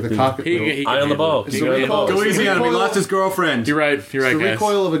the cock. He Eye on the ball. He Eye on the ball. Go easy on him. He recoil- lost his girlfriend. You're right, the guys.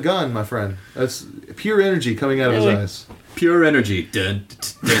 recoil of a gun, my friend. That's pure energy coming out of Really? his eyes. Pure energy. Dun,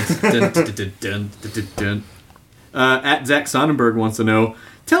 dun, dun, dun, dun, dun, dun, dun. At Zach Sonnenberg wants to know,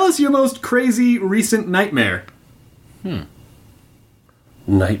 tell us your most crazy recent nightmare.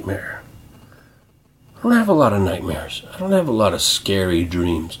 Nightmare. I don't have a lot of nightmares. I don't have a lot of scary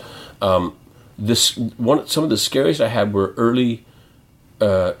dreams. Some of the scariest I had were early,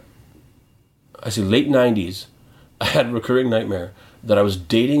 late 90s. I had a recurring nightmare that I was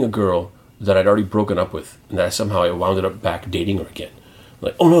dating a girl that I'd already broken up with, and that I wound up back dating her again.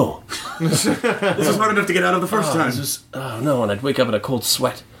 Like, oh no, This was hard enough to get out of the first time. oh no, and I'd wake up in a cold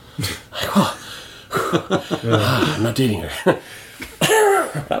sweat. Like, I'm not dating her.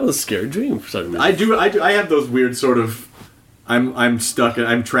 That was a scary dream for some reason. I do. I have those weird sort of. I'm stuck.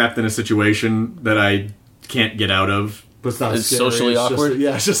 I'm trapped in a situation that I can't get out of. But it's not It's scary, socially it's just- awkward.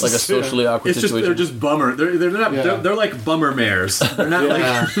 yeah, it's just like a socially awkward It's just situation. they're just bummer. They're not. Yeah. They're like bummer mares. They're not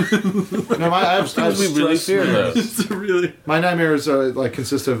Yeah. No, I have we really stress fear nightmares. those. like really. My nightmares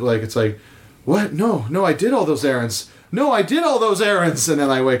consist of it's like, what? No, I did all those errands. No, I did all those errands, and then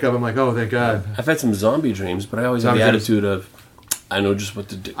I wake up. I'm like, oh, thank God. I've had some zombie dreams, but I always have Zombie the dreams. attitude of, I know just what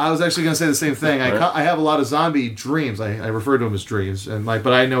to do. I was actually going to say the same thing. Right. I have a lot of zombie dreams. I refer to them as dreams, and but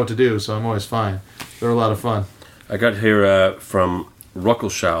I know what to do, so I'm always fine. They're a lot of fun. I got here from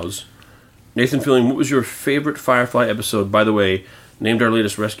Ruckelshaus. Nathan Filling, what was your favorite Firefly episode? By the way, named our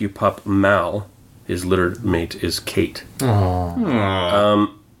latest rescue pup Mal. His litter mate is Kate.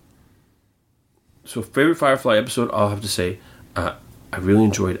 So favorite Firefly episode, I'll have to say, I really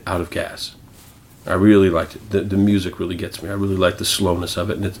enjoyed Out of Gas. I really liked it. The music really gets me. I really like the slowness of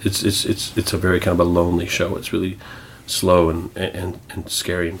it, and it's a very kind of a lonely show. It's really slow and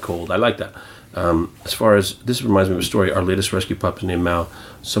scary and cold. I like that. As far as this reminds me of a story. Our latest rescue pup is named Mal.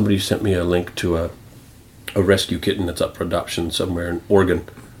 Somebody sent me a link to a rescue kitten that's up for adoption somewhere in Oregon.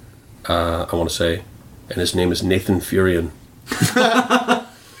 I want to say, and his name is Nathan Furion.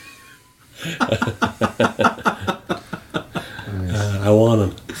 I want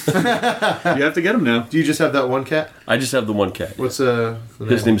him. You have to get them now. Do you just have that one cat? I just have the one cat. What's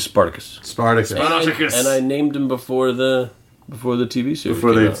His name is Spartacus. Spartacus. Spartacus. And I named him before the TV series.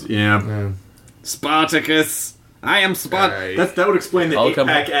 Before came they, out. yeah. Spartacus. I am Right. That would explain the I'll come-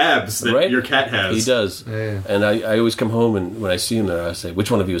 8-pack abs that Right? your cat has. He does. Yeah. And I always come home, and when I see him there, I say,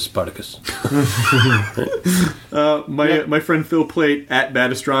 which one of you is Spartacus? My friend Phil Plate at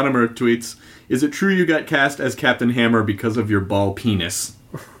Bad Astronomer tweets, is it true you got cast as Captain Hammer because of your ball penis?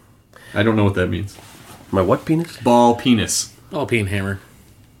 I don't know what that means. My what penis? Ball penis. Alpine Hammer.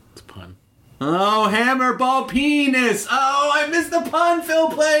 It's a pun. Oh, hammer, ball, penis. Oh, I missed the pun, Phil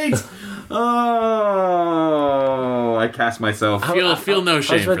Plate. Oh, I cast myself. Feel no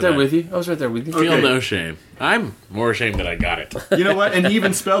shame I was right for there that. with you. I was right there with you. Feel Okay. no shame. I'm more ashamed that I got it. Of You know what? And he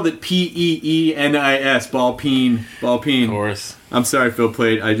even spelled it Peenis. Ball peen. Ball peen. course. I'm sorry, Phil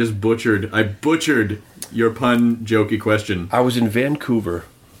Plate. I butchered your pun jokey question. I was in Vancouver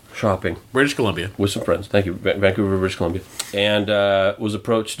shopping British Columbia. with some friends. Thank you, Vancouver, British Columbia, and was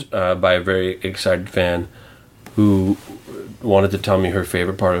approached by a very excited fan who wanted to tell me her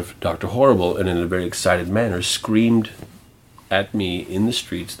favorite part of Dr. Horrible, and in a very excited manner screamed at me in the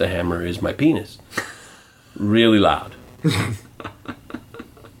streets, "The hammer is my penis." Really loud.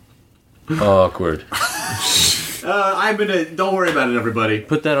 Awkward. Don't worry about it, everybody.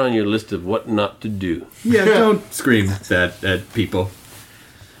 Put that on your list of what not to do. Yeah, don't scream that at people.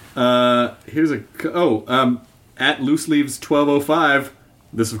 Here's at looseleaves1205.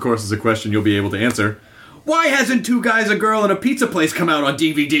 This, of course, is a question you'll be able to answer. Why hasn't Two Guys, a Girl, and a Pizza Place come out on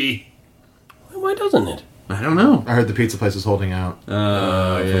DVD? Why doesn't it? I don't know. I heard the pizza place is holding out. For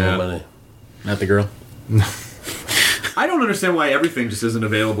money. Not the girl. I don't understand why everything just isn't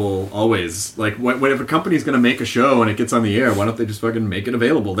available always. Like, if a company's going to make a show and it gets on the air, why don't they just fucking make it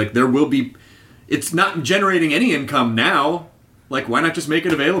available? Like, there will be... It's not generating any income now. Like, why not just make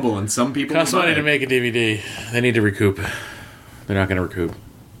it available? And some people... Costs money to make a DVD. They need to recoup. They're not going to recoup.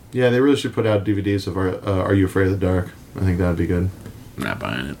 Yeah, they really should put out DVDs of Are You Afraid of the Dark? I think that would be good. I'm not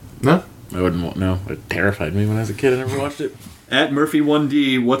buying it. No? I wouldn't. No, it terrified me when I was a kid. I never watched it. At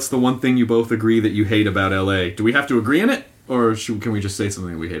Murphy1D, what's the one thing you both agree that you hate about LA? Do we have to agree on it? Or can we just say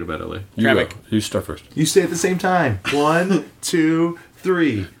something that we hate about LA? Traffic. You start first. You say at the same time. 1, 2,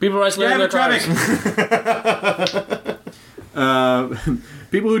 3. People isolating their cars.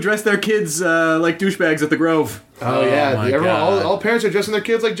 People who dress their kids like douchebags at the Grove. Oh yeah, my everyone, God. all parents are dressing their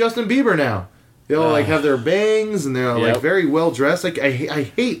kids like Justin Bieber now. They all like have their bangs and they're like very well dressed. Like I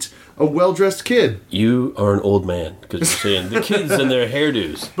hate a well dressed kid. You are an old man because you're saying the kids and their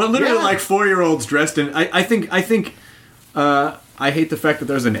hairdos. But literally like 4-year-olds dressed in... I think I hate the fact that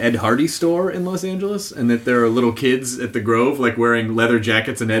there's an Ed Hardy store in Los Angeles and that there are little kids at the Grove like wearing leather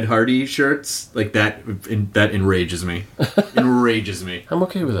jackets and Ed Hardy shirts. Like that enrages me. Enrages me. I'm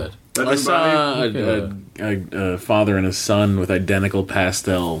okay with that. That I doesn't saw bother you? a father and a son with identical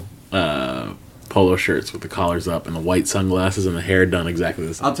pastel polo shirts with the collars up and the white sunglasses and the hair done exactly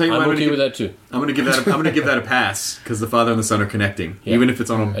the same. I'll tell you what, I'm okay with that too. I'm gonna give that a pass because the father and the son are connecting, even if it's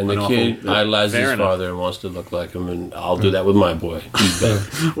on a And the kid idolizes his father and wants to look like him, and I'll do that with my boy. He's better.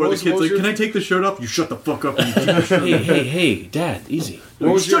 Or the kid's like, "Can I take the shirt off?" You shut the fuck up. And you keep your shirt on. hey, Dad, easy.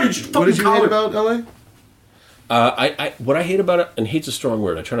 What did you hate about LA? What I hate about it, and hate's a strong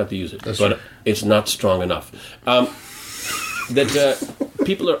word. I try not to use it, but it's not strong enough. That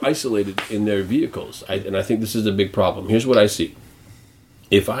people are isolated in their vehicles, and I think this is a big problem. Here's what I see.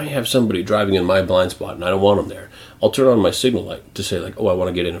 If I have somebody driving in my blind spot and I don't want them there, I'll turn on my signal light to say, like, oh, I want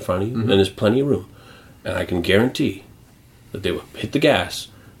to get in front of you, and there's plenty of room. And I can guarantee that they will hit the gas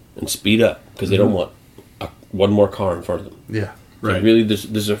and speed up because they don't want one more car in front of them. Yeah. Right. Like, really,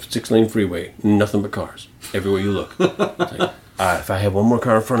 there's a 6-lane freeway, nothing but cars everywhere you look. It's like, if I have one more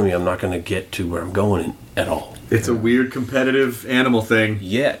car in front of me, I'm not going to get to where I'm going at all. It's a weird competitive animal thing.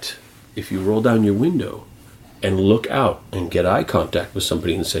 Yet, if you roll down your window and look out and get eye contact with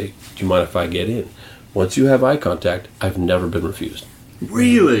somebody and say, "Do you mind if I get in?" Once you have eye contact, I've never been refused.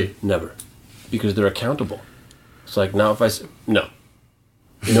 Really? Never. Because they're accountable. It's like, now if I say, no.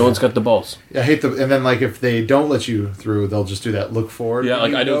 No one's got the balls. I hate and then like if they don't let you through, they'll just do that look forward. Yeah,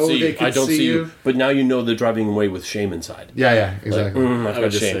 like, I don't see you. I don't see you. you. But now you know they're driving away with shame inside. Yeah, exactly. I've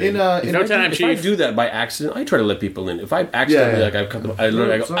got shame. Chief. If I do that by accident, I try to let people in. If I accidentally,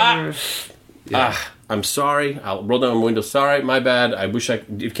 I'm sorry. I'll roll down my window. Sorry, my bad. I wish I.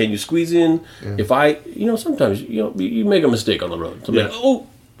 Can you squeeze in? Yeah. If I, sometimes you make a mistake on the road. Somebody,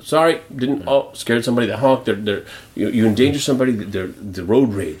 sorry, scared somebody that honked. You endanger somebody. The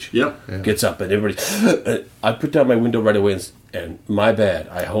road rage. Gets up and everybody. I put down my window right away and my bad.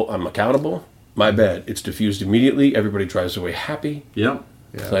 I'm accountable. My bad. It's diffused immediately. Everybody drives away happy. Yep.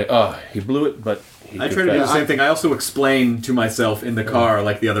 It's like, he blew it, but I try to do the same thing. I also explain to myself in the car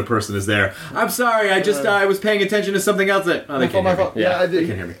like the other person is there. I'm sorry, I was paying attention to something else that... Oh, they can't hear me. Yeah, they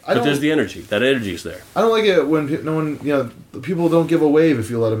can't hear me. But there's the energy. That energy is there. I don't like it when no one, people don't give a wave if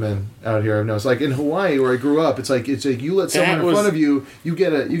you let them in out here. I've noticed. Like in Hawaii where I grew up, it's like you let someone in front of you, you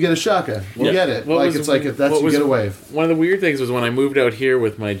get a shotgun. You get it. You get a wave. One of the weird things was when I moved out here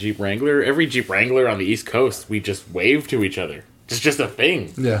with my Jeep Wrangler. Every Jeep Wrangler on the East Coast, we just wave to each other. It's just a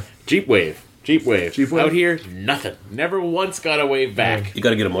thing. Yeah. Jeep wave. Out here, nothing. Never once got a wave back. You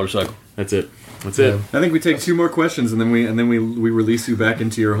got to get a motorcycle. That's it. I think we take 2 more questions and then we release you back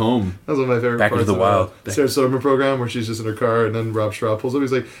into your home. That was one of my favorite back parts into the wild. Sarah Silverman program where she's just in her car and then Rob Schraub pulls up.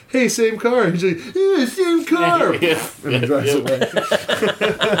 He's like, "Hey, same car." And she's like, "Yeah, same car." And he drives away.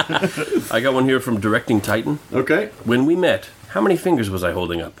 I got one here from Directing Titan. Okay. When we met, how many fingers was I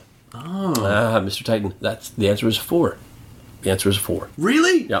holding up? Mr. Titan. The answer is 4. The answer is 4.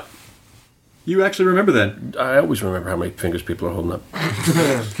 Really? Yep. You actually remember that? I always remember how many fingers people are holding up.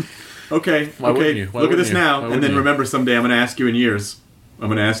 Okay, Why wouldn't okay. you? Why Look at this wouldn't you? now, Why and wouldn't then you? remember someday I'm going to ask you in years.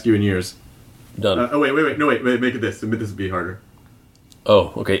 Done. Oh wait. No wait. Make it this. This would be harder.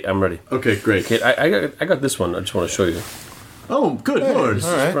 Oh, okay. I'm ready. Okay, great. Okay, I got this one. I just want to show you. Oh, good lord. This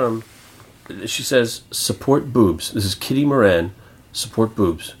is from. She says, "Support boobs." This is Kitty Moran. Support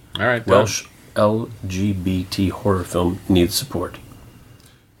boobs. All right, done. Welsh LGBT horror film needs support.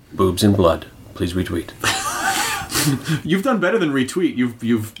 Boobs and blood. Please retweet. You've done better than retweet.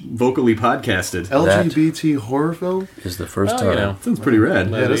 You've vocally podcasted. LGBT horror film? Is the first Oh, time. you know. Sounds pretty rad.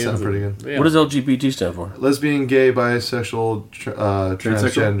 Yeah, that sounds pretty good. Yeah. What does LGBT stand for? Lesbian, gay, bisexual,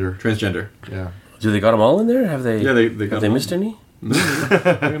 transgender. Transgender. Yeah. Do they got them all in there? Have they? Yeah, they got Have they them. missed any?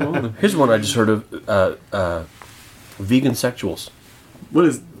 Here's one I just heard of. Vegan sexuals. What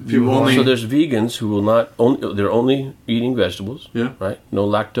is People only? So there's vegans who will not only they're only eating vegetables. Yeah. Right. No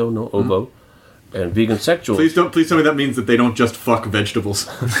lacto, no ovo, and vegan sexuals. Please tell me that means that they don't just fuck vegetables.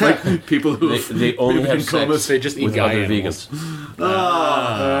 Like people who They only have sex They just eat with guy other animals.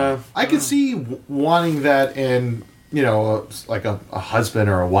 vegans. I could see wanting that in, like a husband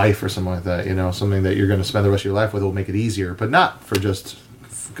or a wife or something like that, something that you're going to spend the rest of your life with will make it easier, but not for just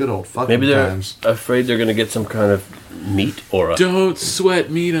good old fucking Maybe they're times. afraid they're going to get some kind of meat aura. Don't sweat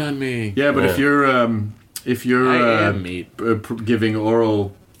meat on me. Yeah, but if you're I am meat. Giving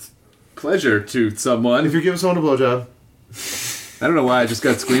oral pleasure to someone, If you're giving someone a blowjob, I don't know why I just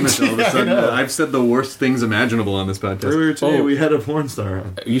got squeamish all of a sudden. I've said the worst things imaginable on this podcast. earlier today Oh. we had a porn star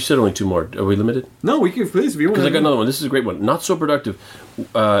on. You said only two more. Are we limited? No, we can please if you want. Because I got another one. This is a great one. Not so productive.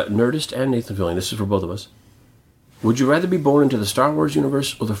 Nerdist and Nathan Fillion. This is for both of us. Would you rather be born into the Star Wars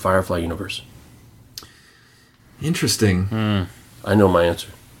universe or the Firefly universe? Interesting. I know my answer.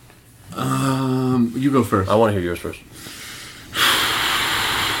 You go first. I want to hear yours first.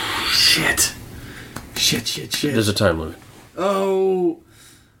 Shit. There's a time limit. Oh.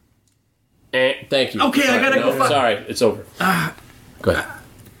 Thank you. Okay, I gotta go fuck. Sorry, it's over. Go ahead.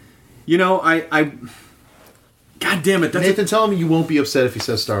 I. God damn it! Nathan, tell him you won't be upset if he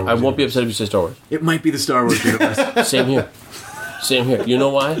says Star Wars. I won't be upset if you say Star Wars. It might be the Star Wars universe. Same here. Same here. You know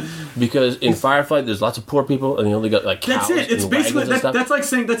why? Because in Firefly, there's lots of poor people, and they only got like cows. That's it. It's and basically wagons and stuff. that's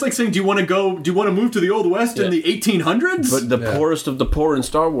like saying, do you want to move to the Old West in the 1800s? But the poorest of the poor in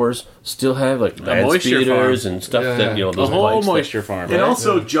Star Wars still have like land moisture speeders farm. and stuff Yeah, that yeah. those The whole bikes that- moisture farm. and right?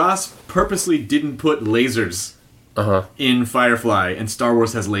 also, Joss purposely didn't put lasers in Firefly, and Star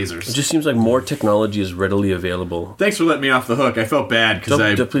Wars has lasers. It just seems like more technology is readily available. Thanks for letting me off the hook. I felt bad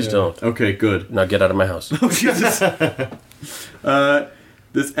because Please don't. Okay, good. Now get out of my house. Jesus.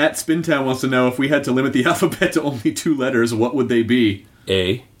 This at Spintown wants to know if we had to limit the alphabet to only 2 letters, what would they be?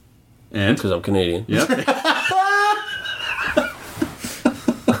 A, And because I'm Canadian. yep.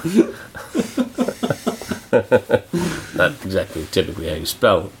 Not exactly typically how you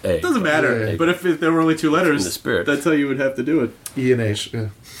spell A. Doesn't matter. Yeah. But if there were only 2 letters, In the spirit. that's how you would have to do it. E and H. Yeah.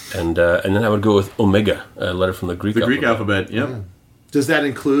 And then I would go with Omega, a letter from the Greek The alphabet. Greek alphabet. Yep. Does that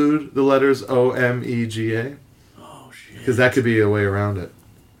include the letters Omega? Oh shit! Because that could be a way around it.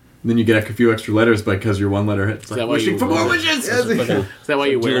 Then you get a few extra letters because you're one letter hit. It's like that why wishing you- for more wishes. Fucking Is that why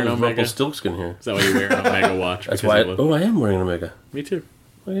you wear an dealing with Omega? Rumpelstiltskin here. Is that why you wear an Omega watch? That's Because why. it was- Oh, I am wearing an Omega. Me too.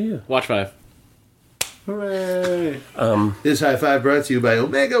 Look at you. Watch 5. Hooray. This high five brought to you by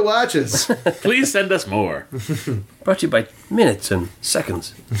Omega Watches. Please send us more. Brought to you by minutes and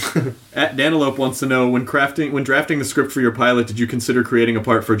seconds. At Danelope wants to know when drafting the script for your pilot, did you consider creating a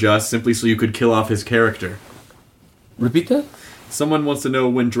part for Joss simply so you could kill off his character? Repeat that? Someone wants to know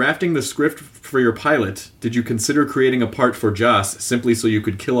when drafting the script for your pilot, did you consider creating a part for Joss simply so you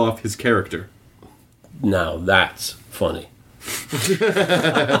could kill off his character? Now that's funny.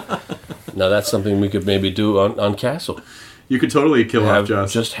 Now that's something we could maybe do on Castle. You could totally kill off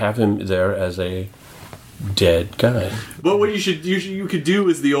Joss. Just have him there as a dead guy. But what you could do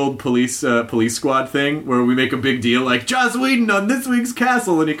is the old police squad thing where we make a big deal like Joss Whedon on this week's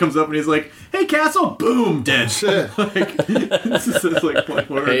Castle, and he comes up and he's like, "Hey Castle, boom, dead." Like, this is like point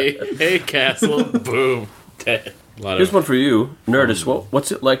word. Hey, Castle. Boom. Dead. A lot Here's of one for you, Nerdist.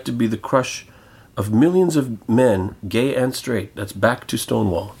 What's it like to be the crush of millions of men, gay and straight? That's back to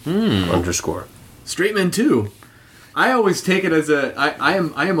Stonewall. _ Straight men too. I always take it as I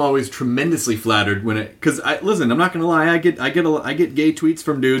am always tremendously flattered when it, because listen, I'm not gonna lie, I get gay tweets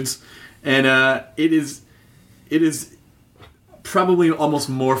from dudes, and it is probably almost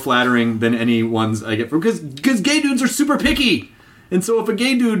more flattering than any ones I get from, because gay dudes are super picky, and so if a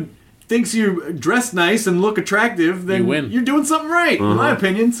gay dude thinks you dress nice and look attractive, then You win. you're doing something right, in my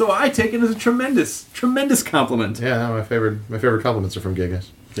opinion. So I take it as a tremendous compliment. Yeah, no, my favorite compliments are from gay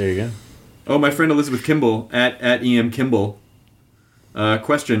guys. There you go. Oh, my friend Elizabeth Kimball at EM Kimball.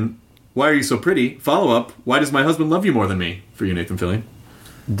 Question: Why are you so pretty? Follow up, why does my husband love you more than me? For you, Nathan Fillion.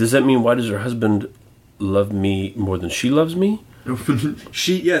 Does that mean why does her husband love me more than she loves me? Her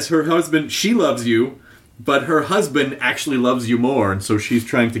husband, she loves you, but her husband actually loves you more, and so she's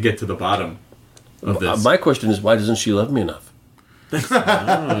trying to get to the bottom of this. My question is, why doesn't she love me enough?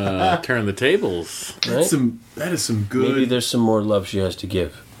 Turn the tables. Right? That is some good... Maybe there's some more love she has to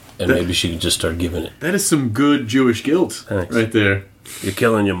give, and maybe she can just start giving it. That is some good Jewish guilt right there. You're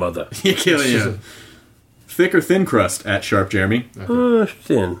killing your mother. You're killing you. Thick or thin crust at Sharp Jeremy?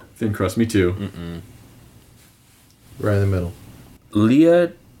 Thin. Thin crust, me too. Right in the middle.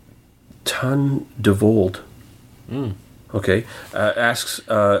 Leah Tan DeVold, okay, asks,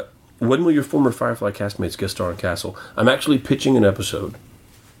 when will your former Firefly castmates guest star on Castle? I'm actually pitching an episode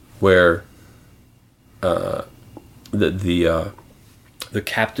where the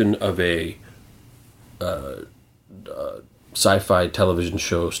captain of a sci-fi television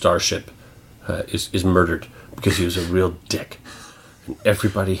show, Starship, is murdered because he was a real dick, and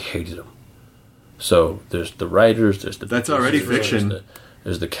everybody hated him. So there's the writers, there's the... That's already fiction.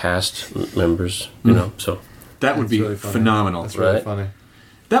 There's the cast members, you know, so... That would be really funny. phenomenal. That's really Right. funny.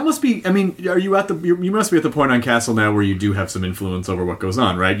 That must be... I mean, are you at the... You must be at the point on Castle now where you do have some influence over what goes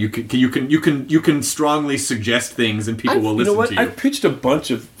on, right? You can strongly suggest things and people will listen to you. I've pitched a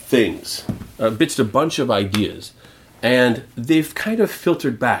bunch of things, pitched a bunch of ideas, and they've kind of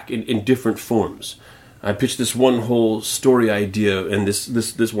filtered back in different forms. I pitched this one whole story idea, and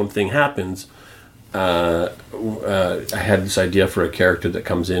this one thing happens. I had this idea for a character that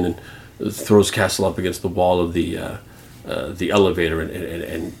comes in and throws Castle up against the wall of the elevator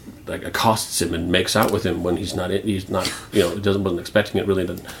and like accosts him and makes out with him when he's not wasn't expecting it, really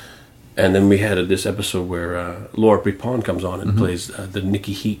didn't. And then we had this episode where Laura Prepon comes on and plays the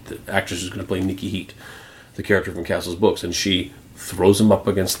Nikki Heat, the actress who's going to play Nikki Heat, the character from Castle's books, and she throws him up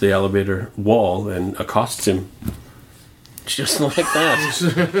against the elevator wall and accosts him. Just like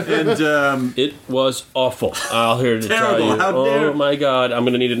that. And it was awful. I'll hear to tell Terrible. you. How dare- Oh my God! I'm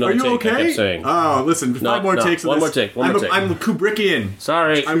going to need another are you take. I okay? kept saying. Oh, listen, five more takes of one this. more take. One more take. I'm Kubrickian.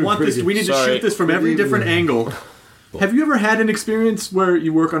 Sorry. I want this. We need to shoot this from every different angle. Have you ever had an experience where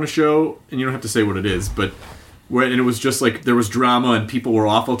you work on a show, and you don't have to say what it is, but and it was just like there was drama and people were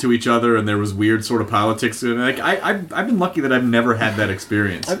awful to each other and there was weird sort of politics, and like I've been lucky that I've never had that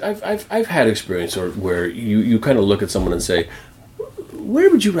experience. I've had experience where you kind of look at someone and say, where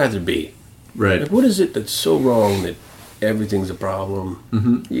would you rather be? Right. Like, what is it that's so wrong that everything's a problem?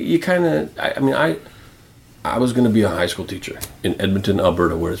 Mm-hmm. You kind of... I was going to be a high school teacher in Edmonton,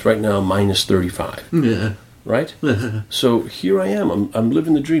 Alberta, where it's right now minus 35. Yeah. Right? So here I am. I'm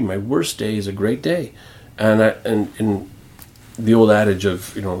living the dream. My worst day is a great day. And the old adage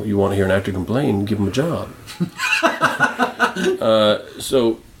of, you want to hear an actor complain, give him a job.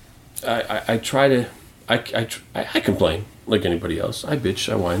 So I try to... I complain like anybody else. I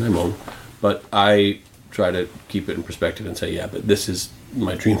bitch, I whine, I moan. But I try to keep it in perspective and say, yeah, but this is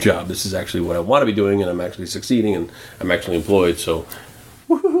my dream job. This is actually what I want to be doing, and I'm actually succeeding, and I'm actually employed, so...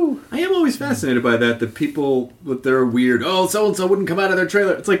 Woohoo! I am always fascinated by that people, that they're weird, so-and-so wouldn't come out of their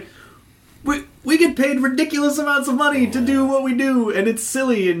trailer. It's like, we get paid ridiculous amounts of money to do what we do, and it's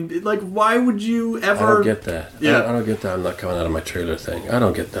silly, and like, why would you ever... I don't get that. Yeah. I don't get that I'm not coming out of my trailer thing. I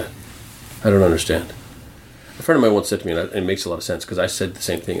don't get that. I don't understand. A friend of mine once said to me, and it makes a lot of sense, because I said the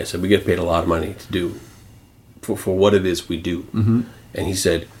same thing. I said, we get paid a lot of money to do, for what it is we do. Mm-hmm. And he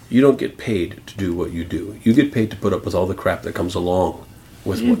said, you don't get paid to do what you do. You get paid to put up with all the crap that comes along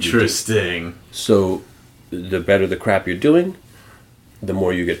with what you do. Interesting. So, the better the crap you're doing, the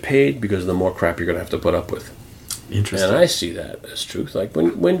more you get paid, because the more crap you're going to have to put up with. Interesting. And I see that as truth. Like,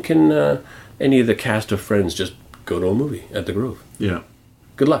 when can any of the cast of Friends just go to a movie at the Grove? Yeah.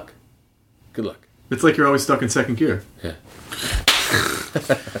 Good luck. Good luck. It's like you're always stuck in second gear. Yeah.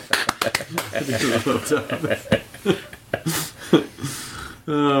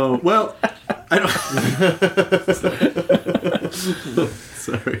 Oh, well, I don't...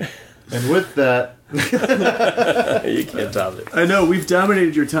 Sorry. And with that, You can't top it. I know, we've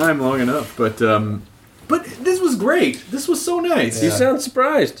dominated your time long enough, but this was great. This was so nice. You sound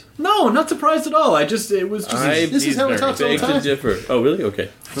surprised. No, not surprised at all. This is how we talk Beg to sometimes. differ. Oh, really? Okay.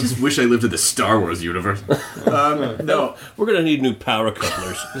 I just wish I lived in the Star Wars universe. No, We're going to need new power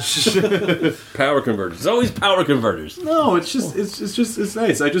couplers. Power converters. It's always power converters. no, it's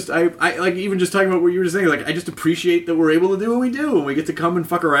nice. I like even just talking about what you were saying. Like I just appreciate that we're able to do what we do, and we get to come and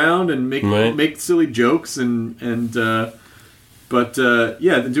fuck around and make silly jokes and we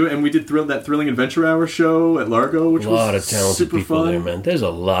did that Thrilling Adventure Hour show at Largo, which was A lot of talented super people fun. there, man. There's a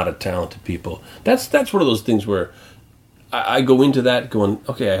lot of talented people. That's one of those things where I go into that going,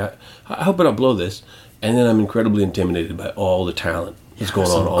 okay, I hope I don't blow this. And then I'm incredibly intimidated by all the talent that's going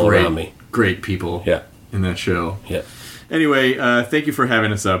on all around me. Great people in that show. Yeah. Anyway, thank you for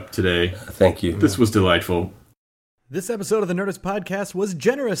having us up today. Thank you. This was delightful. This episode of the Nerdist Podcast was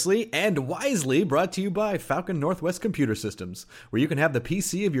generously and wisely brought to you by Falcon Northwest Computer Systems, where you can have the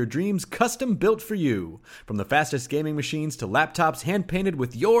PC of your dreams custom built for you. From the fastest gaming machines to laptops hand-painted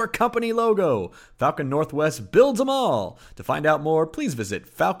with your company logo, Falcon Northwest builds them all. To find out more, please visit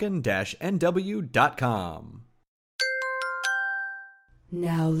falcon-nw.com.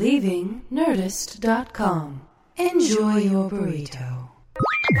 Now leaving Nerdist.com. Enjoy your burrito.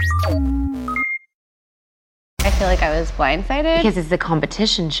 I feel like I was blindsided because it's the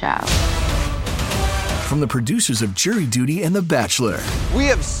competition show. From the producers of Jury Duty and The Bachelor. We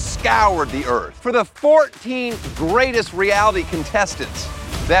have scoured the earth for the 14 greatest reality contestants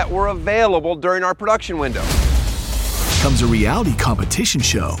that were available during our production window. Comes a reality competition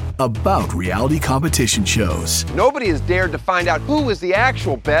show about reality competition shows. Nobody has dared to find out who is the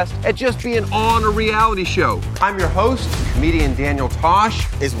actual best at just being on a reality show. I'm your host, comedian Daniel Tosh.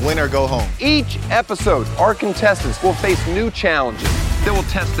 It's win or go home. Each episode, our contestants will face new challenges that will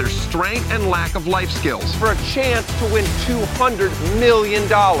test their strength and lack of life skills for a chance to win $200 million.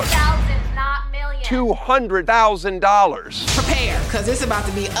 Thousands, not millions. $200,000. Prepare, because it's about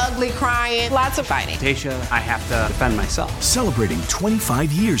to be ugly, crying, lots of fighting. Tasha, I have to defend myself. Celebrating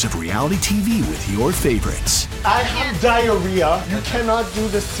 25 years of reality TV with your favorites. I have diarrhea. You cannot do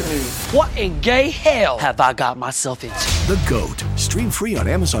this to me. What in gay hell have I got myself into? The GOAT. Stream free on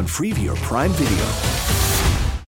Amazon Freevee or Prime Video.